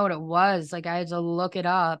didn't even know what it was. Like I had to look it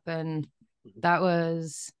up. And that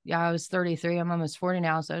was, yeah, I was 33. I'm almost 40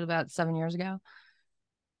 now. So it was about 7 years ago.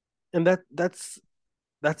 And that's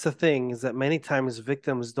the thing, is that many times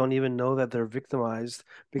victims don't even know that they're victimized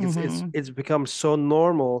because Mm-hmm. it's become so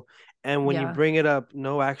normal, and when you Yeah. bring it up,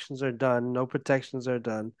 no actions are done, no protections are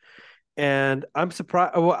done. And I'm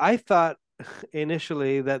surprised. Well, I thought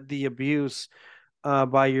initially that the abuse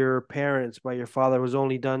by your parents, by your father, was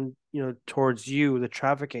only done, towards you, the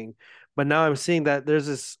trafficking. But now I'm seeing that there's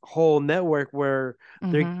this whole network where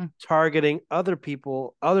they're Hmm. targeting other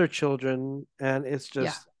people, other children, and it's Yeah.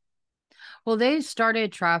 just. Well, they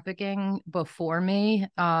started trafficking before me,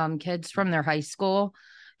 kids from their high school.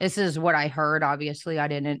 This is what I heard. Obviously, I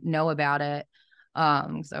didn't know about it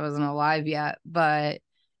because I wasn't alive yet, but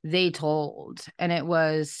they told, and it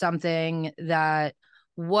was something that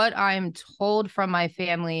what I'm told from my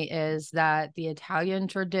family is that the Italian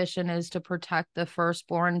tradition is to protect the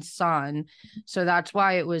firstborn son. So that's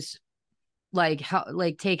why it was like how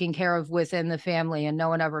like taken care of within the family and no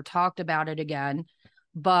one ever talked about it again.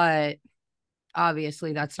 But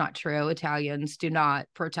obviously that's not true. Italians do not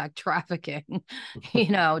protect trafficking,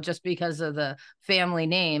 just because of the family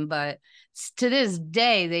name. But to this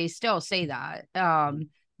day, they still say that.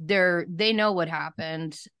 They know what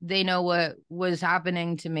happened. They know what was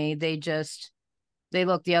happening to me. They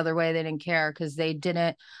looked the other way. They didn't care because they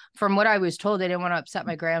didn't, from what I was told, they didn't want to upset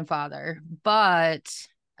my grandfather. But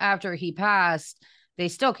after he passed, they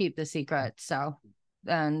still keep the secret. So,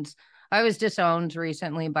 and I was disowned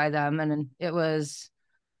recently by them, and it was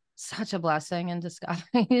such a blessing in disguise.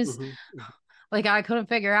 Mhm. Like I couldn't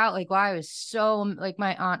figure out like why I was so like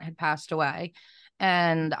my aunt had passed away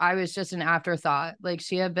and I was just an afterthought. Like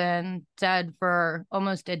she had been dead for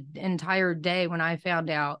almost an entire day when I found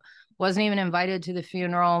out. Wasn't even invited to the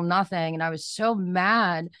funeral, nothing. And I was so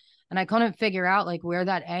mad and I couldn't figure out like where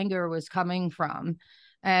that anger was coming from.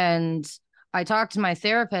 And I talked to my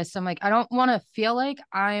therapist. I'm like, I don't want to feel like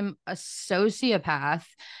I'm a sociopath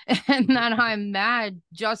and that I'm mad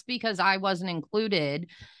just because I wasn't included,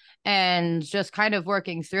 and just kind of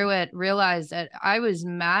working through it, realized that I was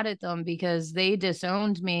mad at them because they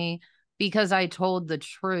disowned me because I told the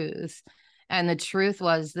truth. And the truth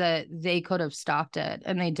was that they could have stopped it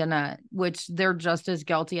and they didn't, which they're just as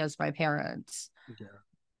guilty as my parents. Yeah.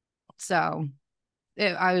 So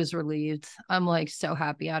I was relieved. I'm like so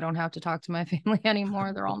happy I don't have to talk to my family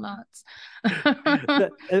anymore. They're all nuts.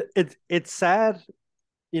 It's sad,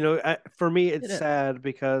 for me It it's is. sad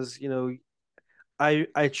because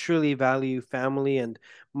I truly value family, and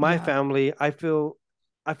my Yeah. family. I feel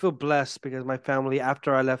blessed because my family,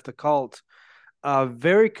 after I left the cult,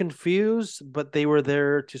 very confused, but they were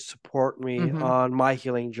there to support me Mm-hmm. on my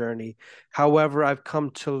healing journey. However, I've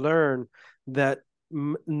come to learn that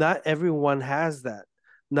not everyone has that.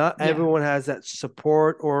 Not Yeah. everyone has that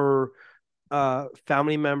support, or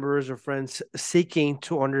family members or friends seeking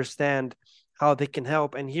to understand how they can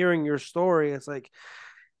help. And hearing your story, it's like,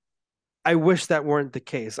 I wish that weren't the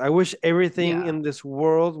case. I wish everything Yeah. in this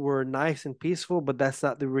world were nice and peaceful, but that's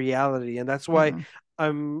not the reality. And that's why Mm-mm.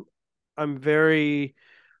 I'm I'm very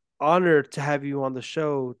honored to have you on the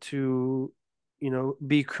show to,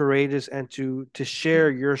 be courageous and to share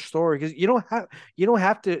Yeah. your story, because you don't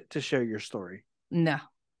have to share your story. No.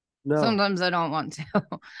 No. Sometimes I don't want to,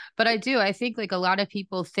 but I do. I think like a lot of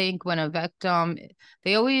people think when a victim,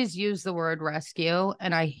 they always use the word rescue.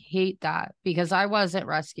 And I hate that because I wasn't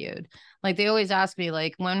rescued. Like they always ask me,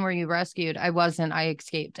 like, when were you rescued? I wasn't. I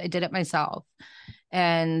escaped. I did it myself.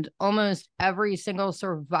 And almost every single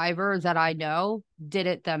survivor that I know did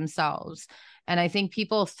it themselves. And I think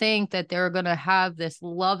people think that they're going to have this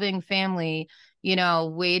loving family,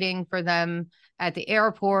 waiting for them at the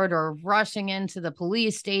airport or rushing into the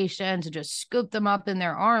police station to just scoop them up in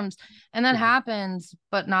their arms. And that Mhm. happens,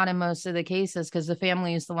 but not in most of the cases because the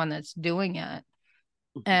family is the one that's doing it.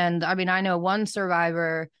 Mhm. And I mean, I know one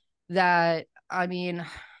survivor that, I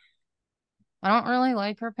don't really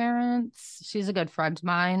like her parents. She's a good friend of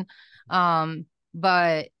mine.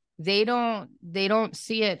 But they don't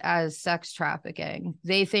see it as sex trafficking.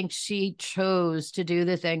 They think she chose to do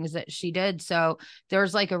the things that she did. So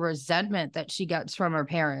there's like a resentment that she gets from her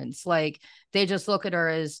parents. Like they just look at her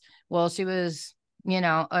as, well, she was,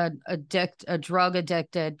 a drug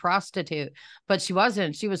addicted prostitute, but she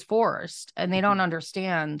wasn't. She was forced, and they don't Mhm.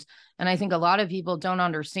 understand. And I think a lot of people don't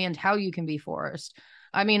understand how you can be forced.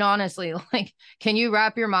 I mean, honestly, like, can you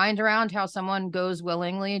wrap your mind around how someone goes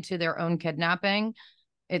willingly to their own kidnapping?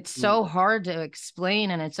 It's so No. hard to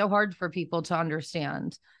explain and it's so hard for people to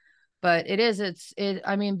understand. But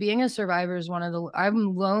I mean, being a survivor is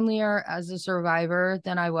I'm lonelier as a survivor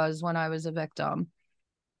than I was when I was a victim.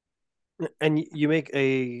 And you make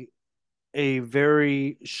a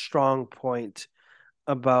very strong point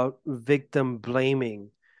about victim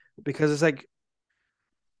blaming, because it's like,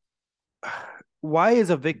 why is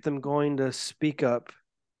a victim going to speak up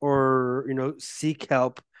or, seek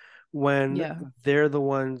help when Yeah. they're the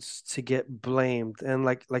ones to get blamed? And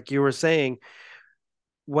like you were saying,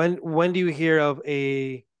 when do you hear of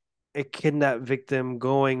a kidnap victim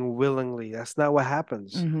going willingly. That's not what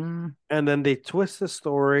happens. Hmm. And then they twist the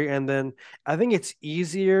story, and then I think it's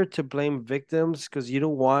easier to blame victims because you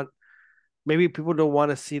don't want, maybe people don't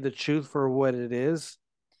want to see the truth for what it is.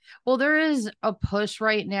 Well, there is a push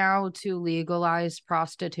right now to legalize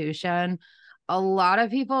prostitution. A lot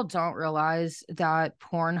of people don't realize that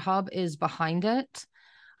Pornhub is behind it.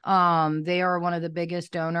 They are one of the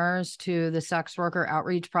biggest donors to the Sex Worker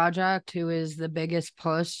Outreach Project, who is the biggest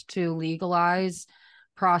push to legalize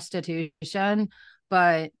prostitution.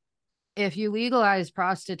 But if you legalize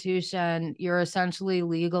prostitution, you're essentially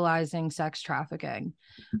legalizing sex trafficking.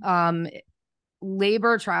 Um,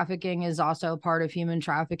 Labor trafficking is also part of human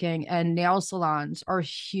trafficking, and nail salons are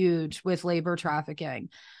huge with labor trafficking.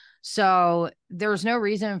 So there's no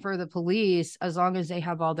reason for the police, as long as they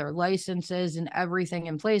have all their licenses and everything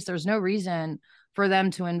in place, there's no reason for them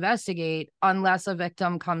to investigate unless a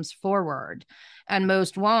victim comes forward. And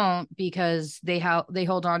most won't, because they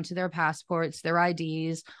hold on to their passports, their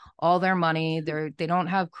IDs, all their money, they don't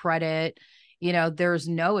have credit. There's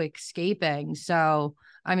no escaping. So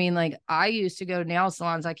I mean, like, I used to go to nail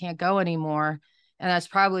salons. I can't go anymore. And that's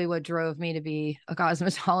probably what drove me to be a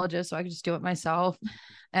cosmetologist. So I could just do it myself.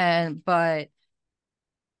 But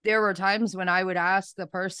there were times when I would ask the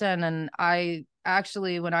person, and I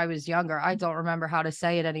actually, when I was younger, I don't remember how to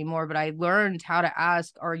say it anymore, but I learned how to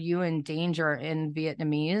ask, "Are you in danger?" in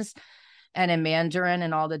Vietnamese and in Mandarin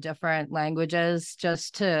and all the different languages,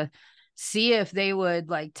 just to see if they would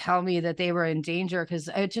like tell me that they were in danger. Because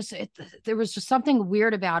there was just something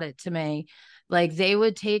weird about it to me. Like, they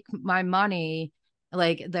would take my money.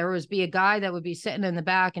 Like, there would be a guy that would be sitting in the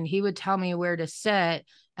back, and he would tell me where to sit,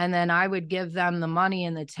 and then I would give them the money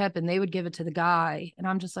and the tip, and they would give it to the guy. And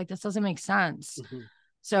I'm just like, this doesn't make sense. Mhm.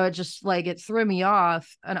 So it just like it threw me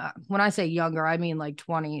off. And when I say younger, I mean like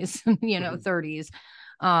 20s, Mhm. 30s.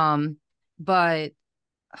 Um, but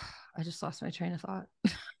I just lost my train of thought.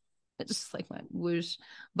 It just like went whoosh.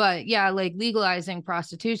 But yeah, like legalizing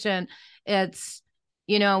prostitution, it's,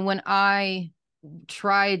 when I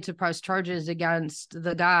tried to press charges against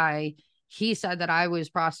the guy, he said that I was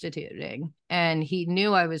prostituting, and he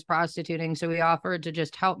knew I was prostituting. So he offered to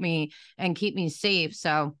just help me and keep me safe.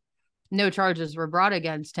 So no charges were brought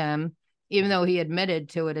against him, even though he admitted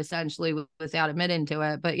to it essentially without admitting to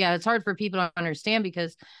it. But yeah, it's hard for people to understand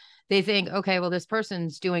because they think, okay, well, this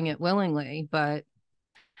person's doing it willingly. But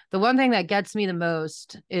the one thing that gets me the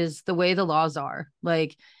most is the way the laws are.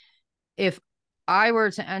 Like, if I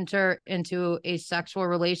were to enter into a sexual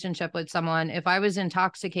relationship with someone, if I was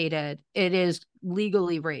intoxicated, it is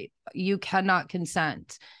legally rape. You cannot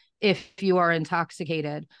consent if you are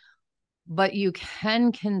intoxicated, but you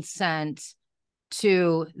can consent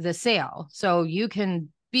to the sale. So you can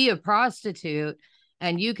be a prostitute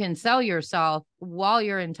and you can sell yourself while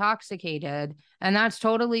you're intoxicated. And that's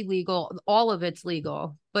totally legal. All of it's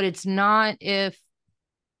legal, but it's not if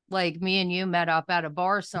like me and you met up at a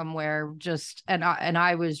bar somewhere just and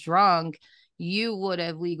I was drunk, you would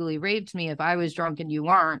have legally raped me if I was drunk and you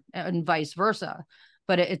weren't, and vice versa.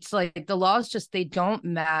 But it's like the laws just they don't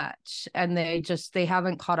match, and they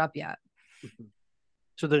haven't caught up yet. Mhm.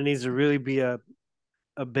 So there needs to really be a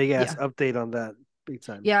big ass Yeah. update on that, big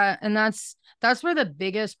time. Yeah, and that's where the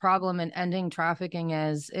biggest problem in ending trafficking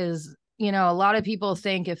is a lot of people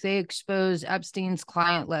think if they expose Epstein's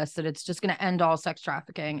client list that it's just going to end all sex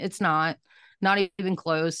trafficking. It's not even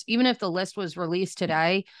close. Even if the list was released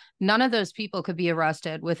today, none of those people could be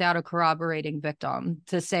arrested without a corroborating victim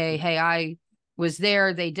to say, "Hey, I was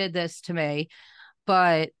there, they did this to me."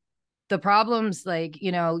 But the problems, like,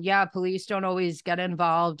 yeah, police don't always get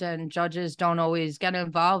involved and judges don't always get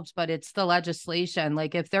involved, but it's the legislation.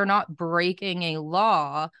 Like, if they're not breaking a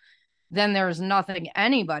law, then there's nothing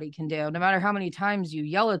anybody can do. No matter how many times you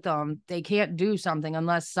yell at them, they can't do something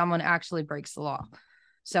unless someone actually breaks the law.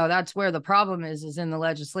 So that's where the problem is in the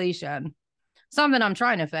legislation. Something I'm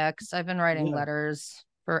trying to fix. I've been writing Yeah. letters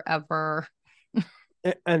forever.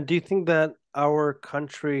 And do you think that our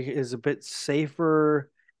country is a bit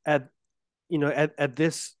safer at, at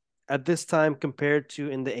this time compared to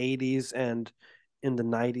in the 80s and in the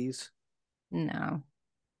 90s? No,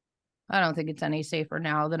 I don't think it's any safer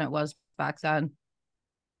now than it was back then.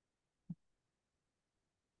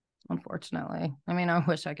 Unfortunately. I mean, I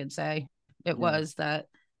wish I could say it Yeah. was that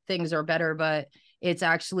things are better, but it's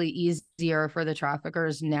actually easier for the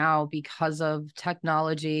traffickers now because of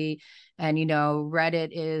technology. And, Reddit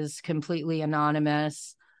is completely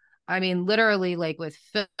anonymous. I mean, literally, like with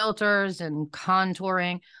filters and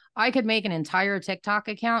contouring, I could make an entire TikTok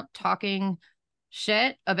account talking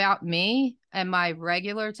shit about me and my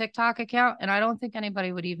regular TikTok account, and I don't think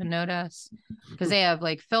anybody would even notice because they have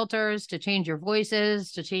like filters to change your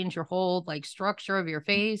voices, to change your whole like structure of your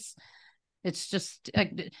face. It's just,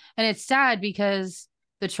 and it's sad because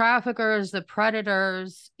the traffickers, the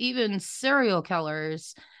predators, even serial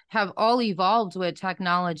killers have all evolved with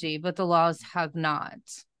technology, but the laws have not.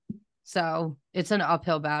 So it's an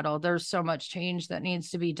uphill battle. There's so much change that needs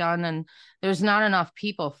to be done, and there's not enough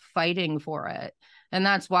people fighting for it. And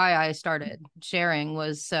that's why I started sharing,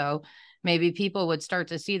 was so maybe people would start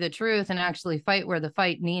to see the truth and actually fight where the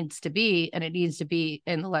fight needs to be. And it needs to be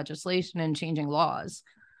in the legislation and changing laws.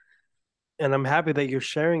 And I'm happy that you're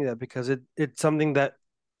sharing that because it's something that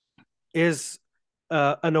is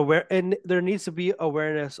an aware, and there needs to be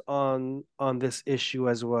awareness on this issue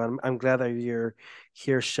as well. I'm glad that you're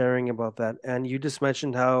here sharing about that. And you just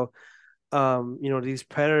mentioned how these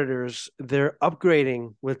predators, they're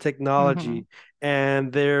upgrading with Mm-hmm. technology,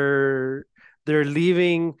 and they're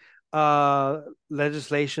leaving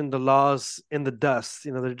legislation, the laws in the dust.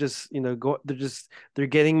 They're just they're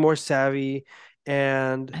getting more savvy,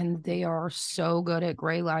 and And they are so good at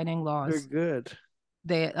gray lining they're laws. good.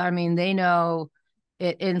 I mean, they know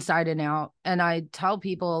it inside and out. And I tell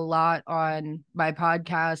people a lot on my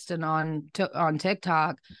podcast and on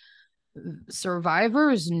TikTok,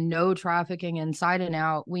 survivors know trafficking inside and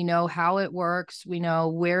out. We know how it works. We know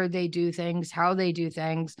where they do things, how they do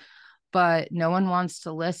things, but no one wants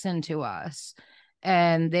to listen to us.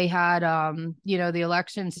 And they had the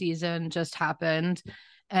election season just happened,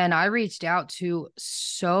 and I reached out to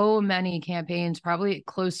so many campaigns, probably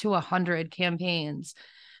close to 100 campaigns,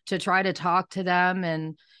 to try to talk to them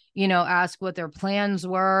and ask what their plans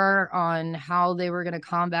were on how they were going to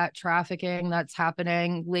combat trafficking that's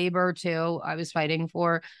happening. Labor too, I was fighting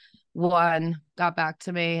for. One got back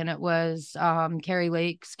to me, and it was Carrie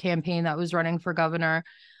Lake's campaign that was running for governor.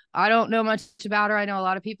 I don't know much about her. I know a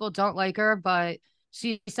lot of people don't like her, but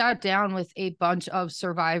she sat down with a bunch of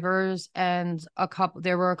survivors and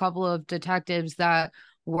there were a couple of detectives that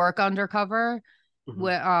work undercover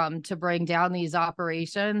Hmm. to bring down these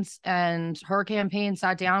operations. And her campaign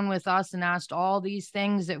sat down with us and asked all these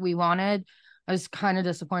things that we wanted. I was kind of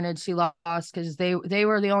disappointed she lost because they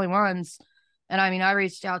were the only ones. And I mean, I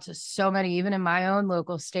reached out to so many, even in my own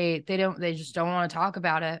local state. They just don't want to talk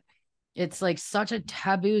about it. It's like such a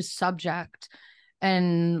taboo subject.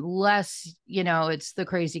 Unless, it's the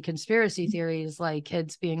crazy conspiracy theories like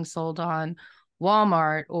kids being sold on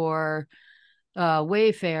Walmart or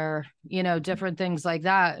Wayfair, different things like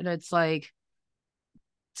that. And it's like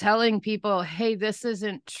telling people, hey, this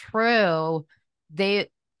isn't true. They,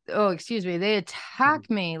 oh, excuse me, they Hmm. attack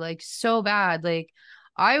me like so bad. Like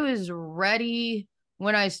I was ready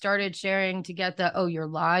when I started sharing to get the, oh, you're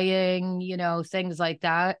lying, things like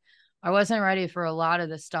that. I wasn't ready for a lot of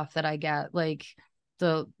the stuff that I get. Like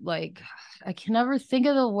I can never think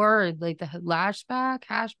of the word, like the lashback,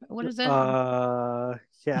 hashback, what is it? Uh,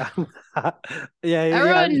 yeah, yeah, yeah. I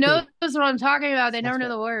Everyone understand. knows what I'm talking about. They never know Flashback.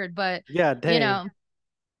 the word, but Yeah, you dang. know,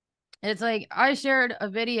 it's like I shared a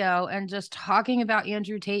video and just talking about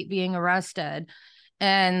Andrew Tate being arrested.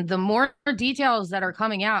 And the more details that are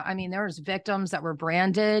coming out, I mean, there was victims that were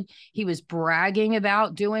branded. He was bragging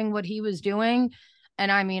about doing what he was doing.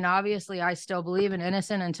 And I mean, obviously, I still believe in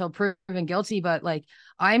innocent until proven guilty, but like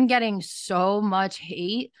I'm getting so much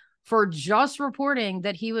hate for just reporting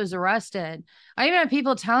that he was arrested. I even have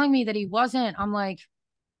people telling me that he wasn't. I'm like,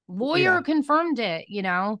 Yeah. lawyer confirmed it.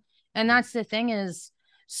 And that's the thing is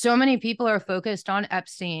so many people are focused on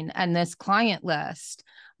Epstein and this client list,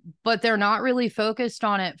 but they're not really focused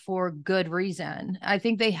on it for good reason. I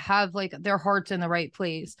think they have like their hearts in the right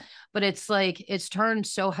place, but it's like it's turned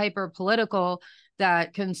so hyper political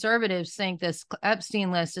that conservatives think this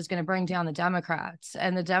Epstein list is going to bring down the Democrats,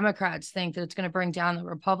 and the Democrats think that it's going to bring down the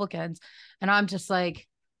Republicans. And I'm just like,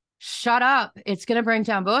 shut up. It's going to bring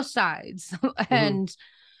down both sides. Hmm. And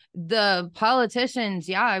the politicians,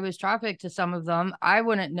 yeah, I was trafficked to some of them. I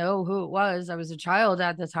wouldn't know who it was. I was a child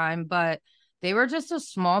at the time, but they were just a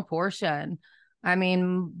small portion. I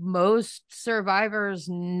mean, most survivors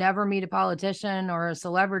never meet a politician or a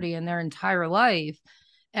celebrity in their entire life.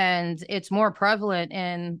 And it's more prevalent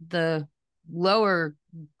in the lower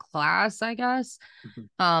class, I guess,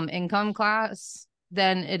 Hmm. income class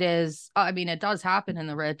than it is. I mean, it does happen in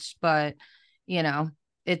the rich, but you know,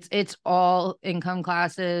 it's all income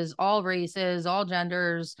classes, all races, all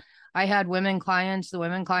genders. I had women clients. The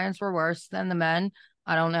women clients were worse than the men.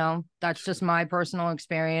 I don't know. That's just my personal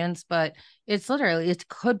experience, but it's literally, it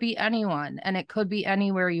could be anyone and it could be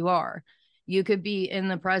anywhere you are. You could be in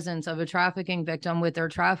the presence of a trafficking victim with their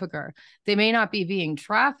trafficker. They may not be being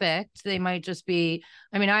trafficked. They might just be,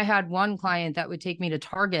 I mean, I had one client that would take me to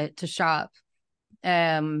Target to shop.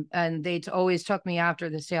 And they always took me after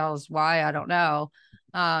the sales. Why? I don't know.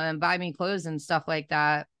 And buy me clothes and stuff like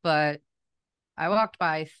that. But I walked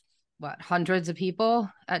by hundreds of people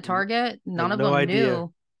at Target. I had None of no them idea.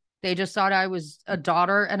 knew. They just thought I was a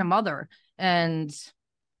daughter and a mother. And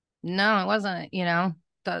no, it wasn't,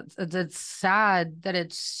 it's sad that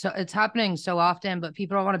it's happening so often, but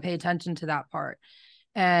people don't want to pay attention to that part.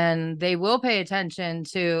 And they will pay attention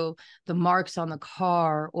to the marks on the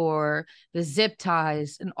car or the zip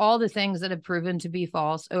ties and all the things that have proven to be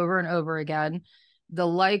false over and over again. The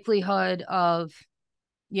likelihood of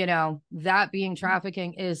that being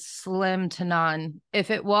trafficking is slim to none.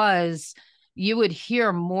 If it was, you would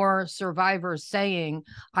hear more survivors saying,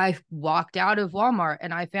 I walked out of Walmart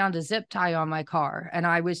and I found a zip tie on my car and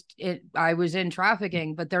I was in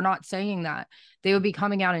trafficking, but they're not saying that. They would be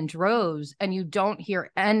coming out in droves, and you don't hear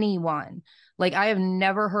anyone. Like, I have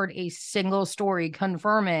never heard a single story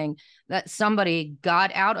confirming that somebody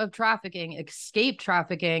got out of trafficking, escaped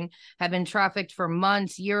trafficking, had been trafficked for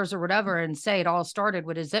months, years, or whatever, and say it all started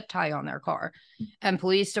with a zip tie on their car. And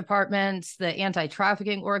police departments, the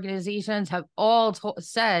anti-trafficking organizations have all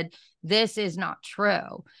said this is not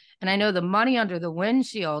true. And I know the money under the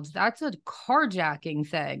windshield, that's a carjacking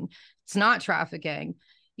thing. It's not trafficking,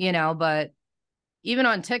 but even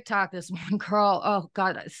on TikTok, this one girl, oh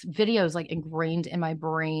God, this video is like ingrained in my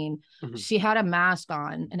brain. Mhm. She had a mask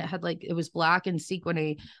on and it was black and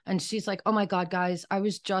sequiny. And she's like, oh my God, guys, I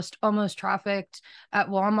was just almost trafficked at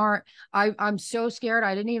Walmart. I'm so scared.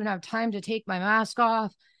 I didn't even have time to take my mask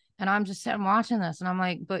off. And I'm just sitting watching this. And I'm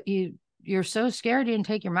like, but you're so scared you didn't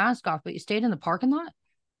take your mask off, but you stayed in the parking lot?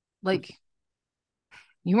 Like,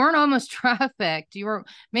 you weren't almost trafficked. You were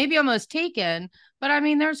maybe almost taken, but I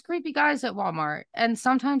mean, there's creepy guys at Walmart, and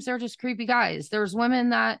sometimes they're just creepy guys. There's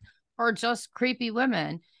women that are just creepy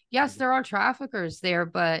women. Yes, there are traffickers there,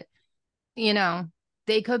 but you know,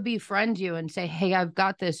 they could befriend you and say, hey, I've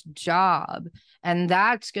got this job. And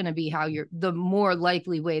that's going to be how you're the more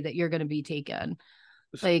likely way that you're going to be taken.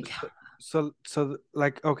 Like,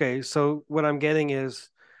 Like, okay, so what I'm getting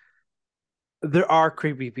is there are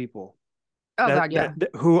creepy people oh God, yeah. that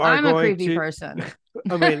who are I'm a going creepy to. person.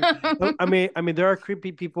 I mean, there are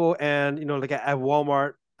creepy people, and like at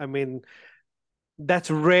Walmart. I mean,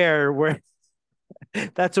 that's rare. Where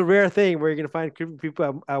that's a rare thing where you're gonna find creepy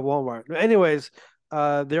people at Walmart. Anyways,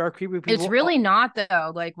 there are creepy It's people. really not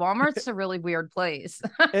though. Like Walmart's a really weird place.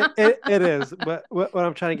 It is, but what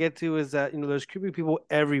I'm trying to get to is that there's creepy people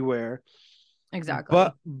everywhere. But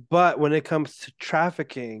Exactly. when it comes to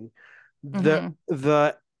trafficking, the Hmm.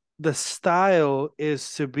 the the style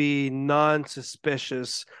is to be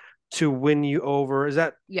non-suspicious to win you over. Is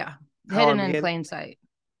that Yeah. how Hidden I'm in getting? plain sight.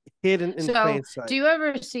 Hidden in So, plain sight? do you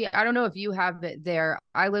ever see? I don't know if you have it there.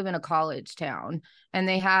 I live in a college town, and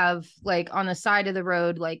they have like on the side of the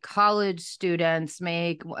road, like college students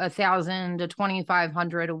make 1,000 to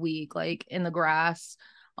 2,500 a week, like in the grass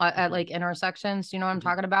at Mhm, like intersections. You know what I'm mhm.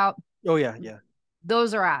 talking about? Oh yeah, yeah.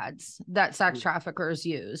 Those are ads that sex Mhm, traffickers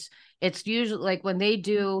use. It's usually like when they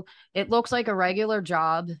do, it looks like a regular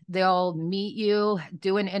job. They'll meet you,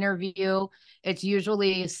 do an interview. It's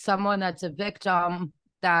usually someone that's a victim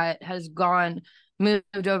that has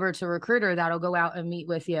moved over to recruiter that'll go out and meet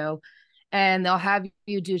with you. And they'll have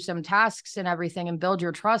you do some tasks and everything and build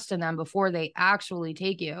your trust in them before they actually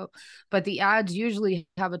take you. But the ads usually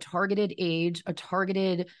have a targeted age, a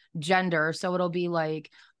targeted gender. So it'll be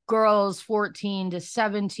like, girls 14 to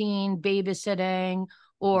 17 babysitting mhm,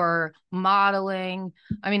 or modeling.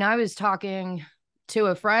 I mean, I was talking to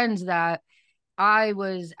a friend that I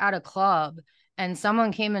was at a club and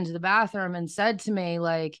someone came into the bathroom and said to me,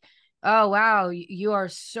 like, oh, wow, you are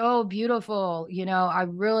so beautiful. I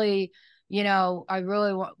really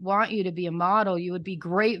want you to be a model. You would be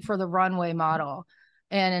great for the runway model.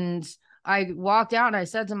 And I walked out and I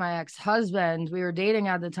said to my ex husband, we were dating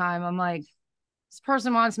at the time, I'm like, this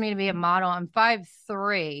person wants me to be a model. I'm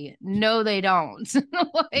 5'3". No, they don't.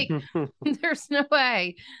 Like, mhm, there's no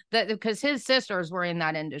way that because his sisters were in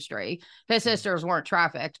that industry. His sisters weren't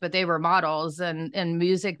trafficked, but they were models and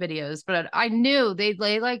music videos. But I knew they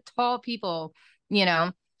like tall people, you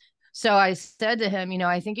know. So I said to him,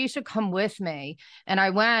 I think you should come with me. And I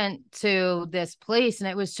went to this place and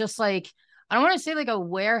it was just like, I don't want to say like a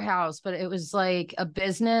warehouse, but it was like a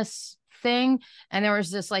business thing. And there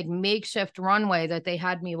was this like makeshift runway that they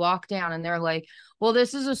had me walk down. And they're like, well,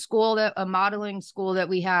 this is a modeling school that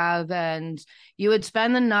we have, and you would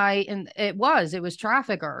spend the night. And it was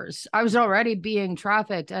traffickers. I was already being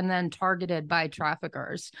trafficked and then targeted by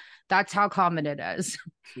traffickers. That's how common it is.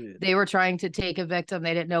 Shit. They were trying to take a victim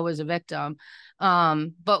they didn't know was a victim.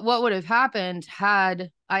 But what would have happened had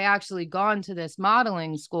I actually gone to this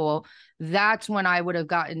modeling school? That's when I would have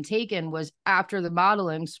gotten taken, was after the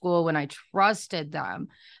modeling school, when I trusted them.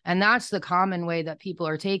 And that's the common way that people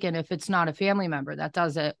are taken, if it's not a family member that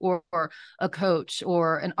does it, or a coach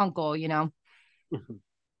or an uncle. Mhm.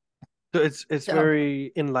 So it's So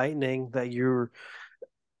very enlightening that you're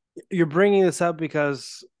bringing this up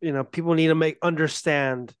because people need to make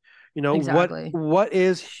understand exactly. what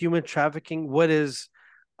is human trafficking, what is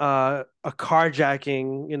a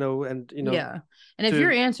carjacking, and Yeah. And if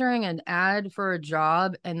you're to answering an ad for a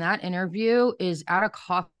job and that interview is at a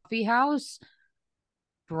coffee house,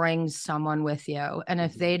 bring someone with you. And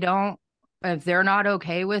if they're not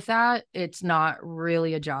okay with that, it's not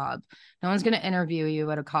really a job. No one's going to interview you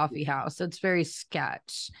at a coffee house. It's very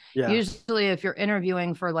sketch. yeah, Usually, if you're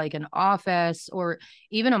interviewing for like an office or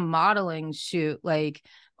even a modeling shoot, like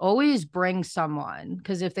always bring someone,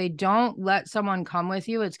 because if they don't let someone come with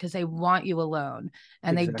you, it's because they want you alone,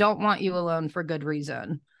 and they exactly. don't want you alone for good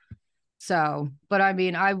reason. So, but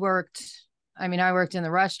I worked in the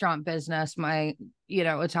restaurant business my,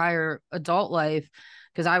 entire adult life,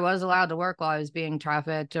 because I was allowed to work while I was being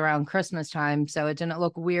trafficked around Christmas time. So it didn't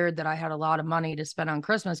look weird that I had a lot of money to spend on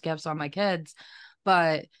Christmas gifts on my kids.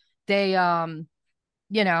 But they,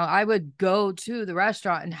 I would go to the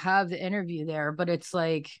restaurant and have the interview there. But it's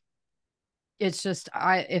like, it's just,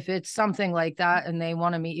 if it's something like that and they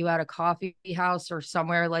want to meet you at a coffee house or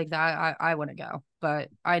somewhere like that, I want to go, but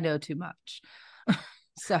I know too much.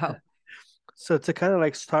 So, So to kind of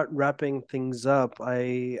like start wrapping things up,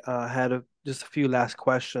 I had just a few last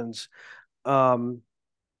questions. um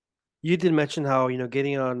You did mention how,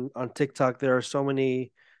 getting on TikTok, there are so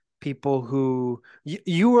many people who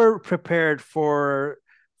you were prepared for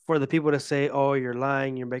the people to say, "Oh, you're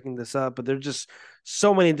lying, you're making this up," but there's just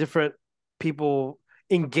so many different people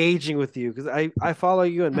engaging with you because I follow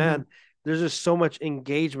you, and mhm. man, there's just so much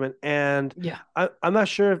engagement. And Yeah, I'm not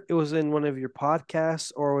sure if it was in one of your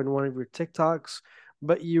podcasts or in one of your TikToks,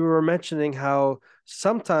 but you were mentioning how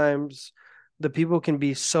sometimes the people can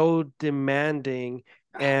be so demanding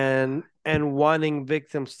and wanting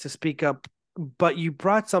victims to speak up, but you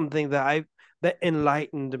brought something that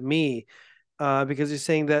enlightened me, because you're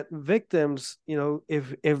saying that victims,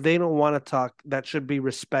 if they don't want to talk, that should be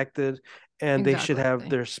respected, and they should have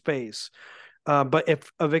exactly. their space. But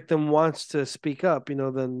if a victim wants to speak up,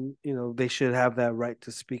 then they should have that right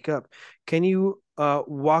to speak up. Can you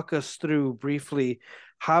walk us through briefly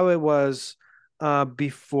how it was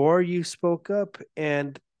before you spoke up,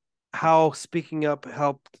 and how speaking up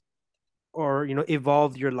helped or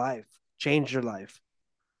evolved your life, changed your life?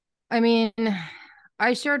 I mean,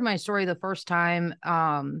 I shared my story the first time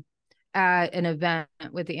at an event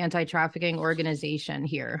with the anti-trafficking organization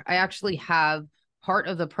here. I actually have part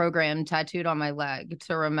of the program tattooed on my leg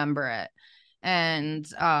to remember it. And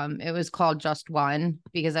it was called Just One,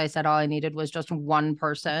 because I said all I needed was just one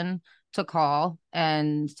person to call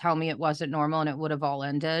and tell me it wasn't normal, and it would have all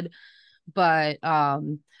ended. But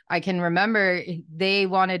I can remember they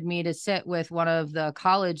wanted me to sit with one of the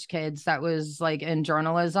college kids that was like in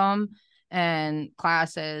journalism and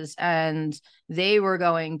classes, and they were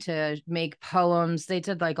going to make poems. They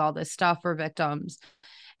did like all this stuff for victims,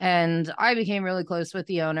 and I became really close with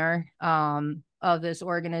the owner of this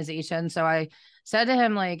organization. So I said to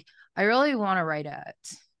him, like, I really want to write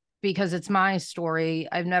it because it's my story.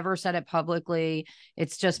 I've never said it publicly.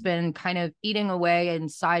 It's just been kind of eating away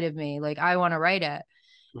inside of me. Like, I want to write it.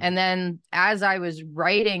 And then as I was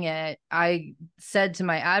writing it, I said to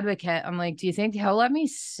my advocate, I'm like, do you think he'll let me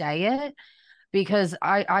say it? Because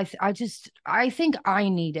I think I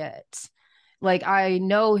need it. Like, I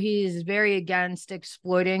know he's very against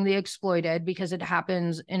exploiting the exploited because it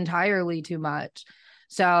happens entirely too much.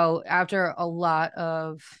 So after a lot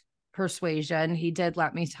of persuasion, he did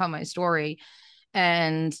let me tell my story.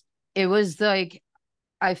 And it was like,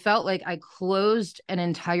 I felt like I closed an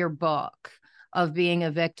entire book of being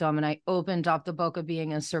a victim and I opened up the book of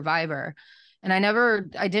being a survivor. And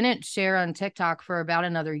I didn't share on TikTok for about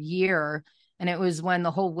another year. And it was when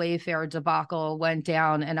the whole Wayfair debacle went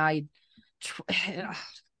down. And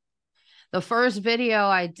the first video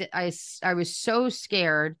I did, I was so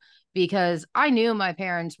scared because I knew my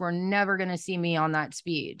parents were never going to see me on that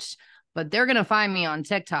speech. but they're going to find me on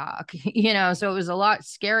TikTok, you know? So it was a lot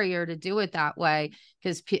scarier to do it that way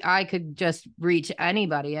because I could just reach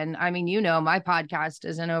anybody. And I mean, you know, my podcast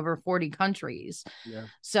is in over 40 countries. Yeah.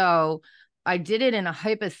 So I did it in a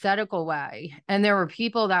hypothetical way. And there were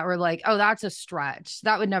people that were like, oh, that's a stretch.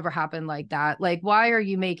 That would never happen like that. Like, why are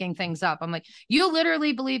you making things up? I'm like, you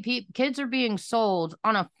literally believe kids are being sold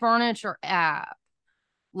on a furniture app.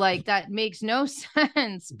 Like, that makes no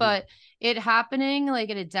sense, Mhm. but it happening like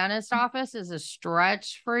at a dentist office is a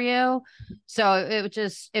stretch for you. So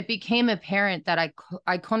it became apparent that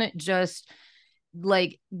I couldn't just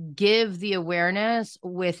like give the awareness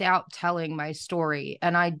without telling my story.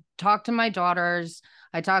 And I talked to my daughters,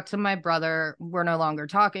 I talked to my brother. We're no longer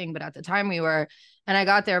talking, but at the time we were. And I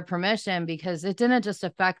got their permission because it didn't just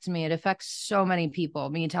affect me, it affects so many people,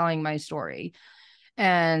 me telling my story.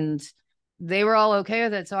 And they were all okay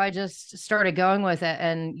with it. So I just started going with it.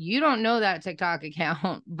 And you don't know that TikTok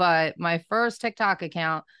account, but my first TikTok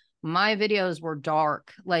account, my videos were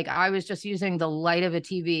dark. Like I was just using the light of a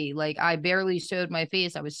TV. Like I barely showed my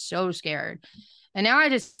face. I was so scared. And now I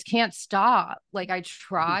just can't stop. Like I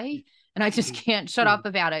try and I just can't shut up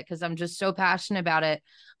about it because I'm just so passionate about it.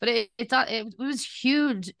 But it was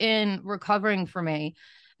huge in recovering for me.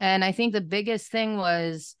 And I think the biggest thing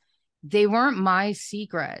was they weren't my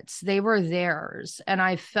secrets, they were theirs. And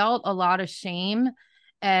I felt a lot of shame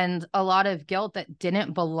and a lot of guilt that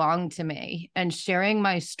didn't belong to me. And sharing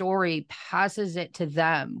my story passes it to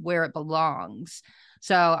them where it belongs.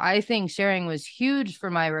 So I think sharing was huge for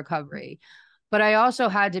my recovery. But I also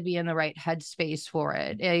had to be in the right headspace for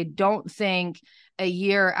it. I don't think a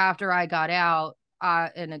year after I got out,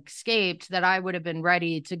 and escaped that I would have been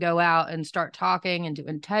ready to go out and start talking and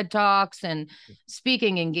doing TED Talks and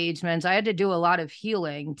speaking engagements. I had to do a lot of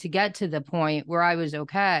healing to get to the point where I was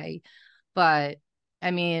okay. But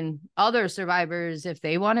I mean, other survivors, if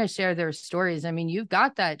they want to share their stories, I mean, you've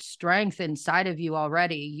got that strength inside of you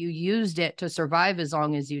already. You used it to survive as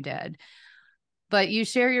long as you did. But you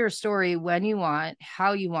share your story when you want,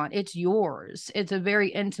 how you want. It's yours. It's a very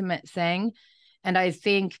intimate thing. And I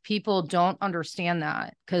think people don't understand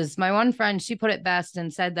that because my one friend, she put it best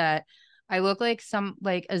and said that I look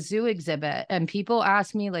like a zoo exhibit. And people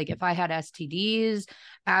ask me like if I had STDs,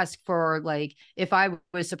 ask for like if I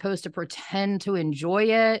was supposed to pretend to enjoy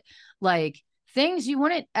it, like things you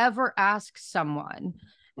wouldn't ever ask someone.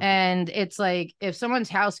 And it's like if someone's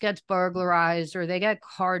house gets burglarized or they get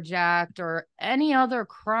carjacked or any other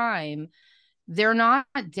crime, they're not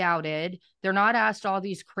doubted. They're not asked all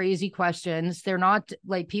these crazy questions. They're not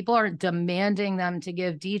like people aren't demanding them to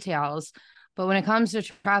give details. But when it comes to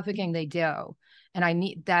trafficking, they do. And I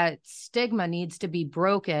need that stigma needs to be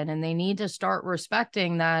broken and they need to start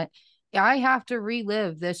respecting that I have to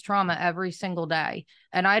relive this trauma every single day.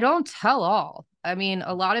 And I don't tell all. I mean,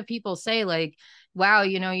 a lot of people say, like, wow,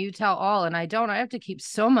 you know, you tell all, and I don't. I have to keep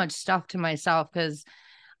so much stuff to myself because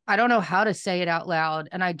I don't know how to say it out loud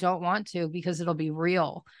and I don't want to because it'll be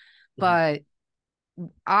real. But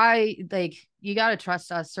I like, you got to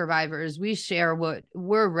trust us survivors. We share what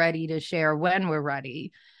we're ready to share when we're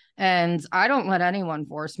ready. And I don't let anyone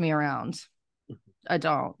force me around. I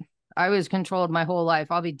don't. I was controlled my whole life.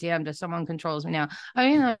 I'll be damned if someone controls me now. I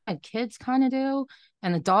mean, my kids kind of do,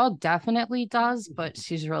 and the dog definitely does, but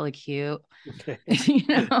she's really cute, Okay. you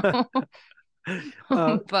know.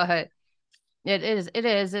 uh, But it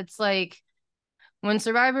is. It's like when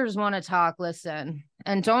survivors want to talk, listen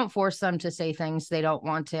and don't force them to say things they don't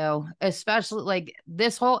want to, especially like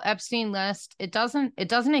this whole Epstein list. It doesn't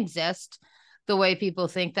exist the way people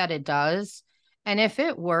think that it does. And if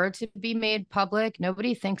it were to be made public,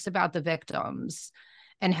 nobody thinks about the victims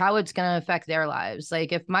and how it's going to affect their lives.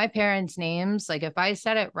 Like if my parents' names, like if I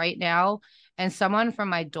said it right now and someone from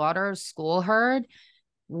my daughter's school heard,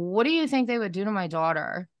 what do you think they would do to my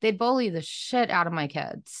daughter? They'd bully the shit out of my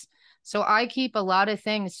kids. So I keep a lot of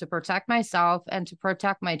things to protect myself and to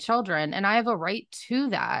protect my children. And I have a right to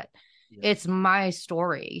that. yeah. It's my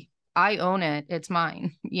story. I own it. It's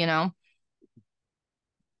mine, you know?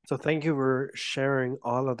 So thank you for sharing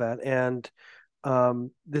all of that. And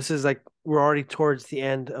this is like we're already towards the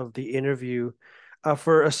end of the interview.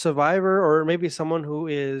 For a survivor or maybe someone who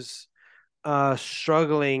is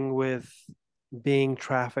struggling with being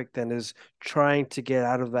trafficked and is trying to get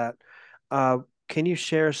out of that, uh, can you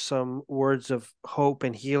share some words of hope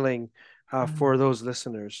and healing for those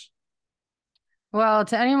listeners? Well,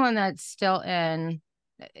 to anyone that's still in,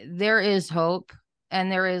 there is hope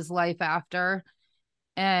and there is life after.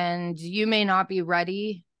 And you may not be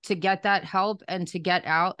ready to get that help and to get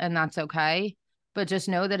out, and that's okay. But just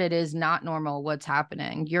know that it is not normal what's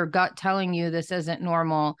happening. Your gut telling you this isn't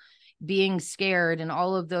normal. being scared and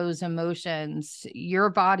all of those emotions, your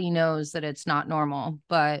body knows that it's not normal.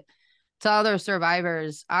 But to other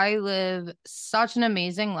survivors, I live such an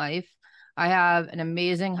amazing life. I have an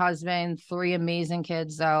amazing husband, three amazing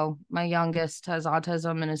kids, though my youngest has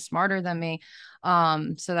autism and is smarter than me.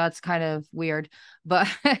 So that's kind of weird. But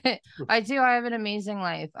I have an amazing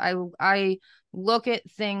life. I look at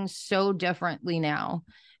things so differently now.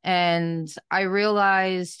 And I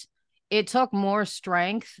realized it took more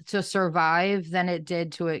strength to survive than it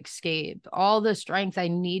did to escape. All the strength I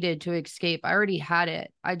needed to escape, I already had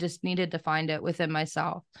it. I just needed to find it within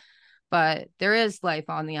myself. But there is life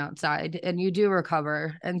on the outside, and you do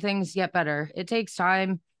recover and things get better. It takes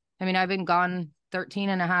time. I mean, I've been gone 13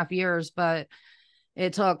 and a half years, but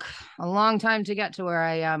it took a long time to get to where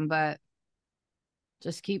I am. But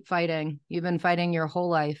just keep fighting. You've been fighting your whole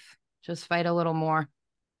life. Just fight a little more.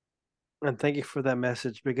 And thank you for that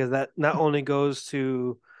message, because that not only goes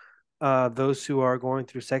to those who are going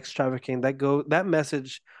through sex trafficking, that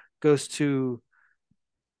message goes to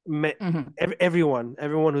me, Mm-hmm. everyone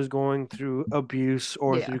who's going through abuse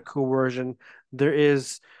or Yeah. through coercion. There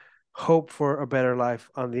is hope for a better life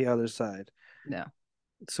on the other side. Yeah.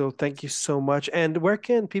 So thank you so much. And where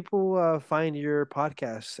can people find your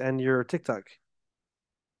podcasts and your TikTok?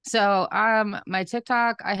 So, my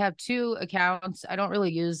TikTok, I have two accounts. I don't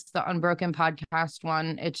really use the Unbroken Podcast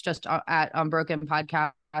one. It's just at Unbroken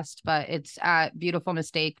Podcast, but it's at Beautiful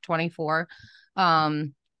Mistake 24.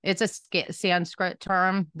 Um, it's a Sanskrit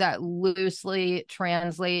term that loosely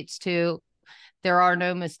translates to there are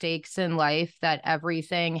no mistakes in life, that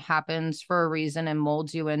everything happens for a reason and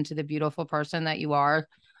molds you into the beautiful person that you are.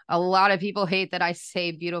 A lot of people hate that I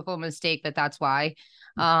say beautiful mistake, but that's why.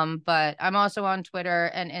 But I'm also on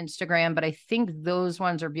Twitter and Instagram, but I think those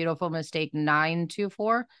ones are beautiful mistake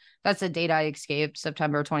 924. That's the date I escaped,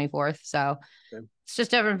 September 24th. So Okay. it's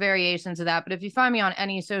just different variations of that. But if you find me on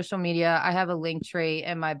any social media, I have a link tree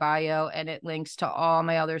in my bio and it links to all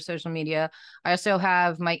my other social media. I also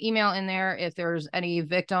have my email in there if there's any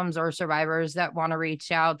victims or survivors that want to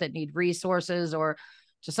reach out, that need resources or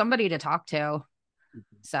just somebody to talk to.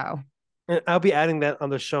 So, And I'll be adding that on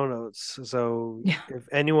the show notes. So yeah, if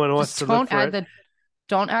anyone wants just to look for it.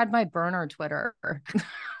 don't add my burner Twitter.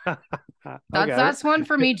 Okay. That's one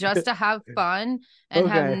for me just to have fun and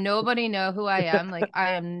have Okay. nobody know who I am. Like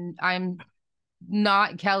I'm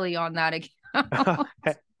not Kelly on that account.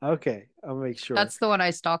 Okay. I'll make sure. That's the one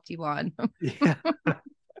I stalked you on. Yeah.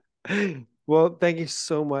 Well, thank you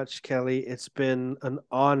so much, Kelly. It's been an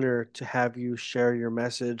honor to have you share your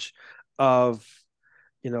message of,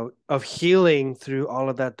 of healing through all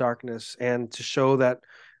of that darkness, and to show that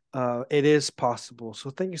it is possible. So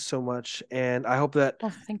thank you so much. And I hope that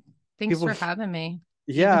Well, thanks people, for having me.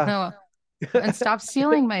 Even yeah, though, and stop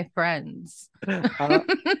stealing my friends.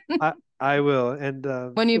 uh, I will. And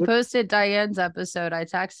When you posted Diane's episode, I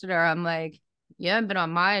texted her. I'm like, "You haven't been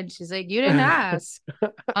on mine." She's like, "You didn't ask."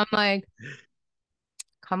 I'm like,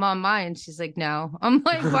 "Come on mine." She's like, "No." I'm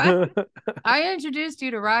like, "What?" I introduced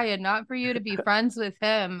you to Ryan, not for you to be friends with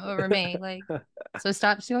him over me. Like, so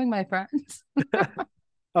stop stealing my friends.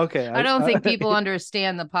 Okay, I don't think I people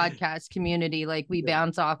understand the podcast community. Like, we yeah.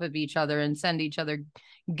 bounce off of each other and send each other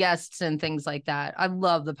guests and things like that. I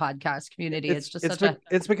love the podcast community. It's just such a,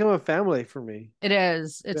 It's become a family for me. it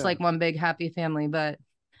is. It's Yeah. like one big happy family. But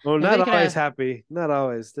Well, if not we could always have, happy. Not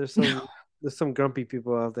always. There's some grumpy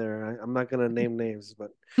people out there. I'm not gonna name names,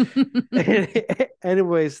 but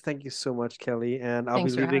anyways, thank you so much, Kelly. And I'll be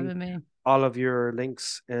thanks for leaving having me. all of your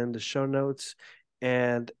links in the show notes.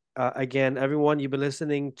 And again, everyone, you've been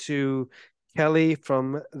listening to Kelly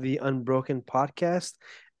from the Unbroken podcast.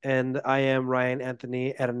 And I am Ryan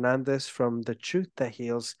Anthony Hernandez from The Truth That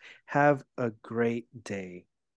Heals. Have a great day.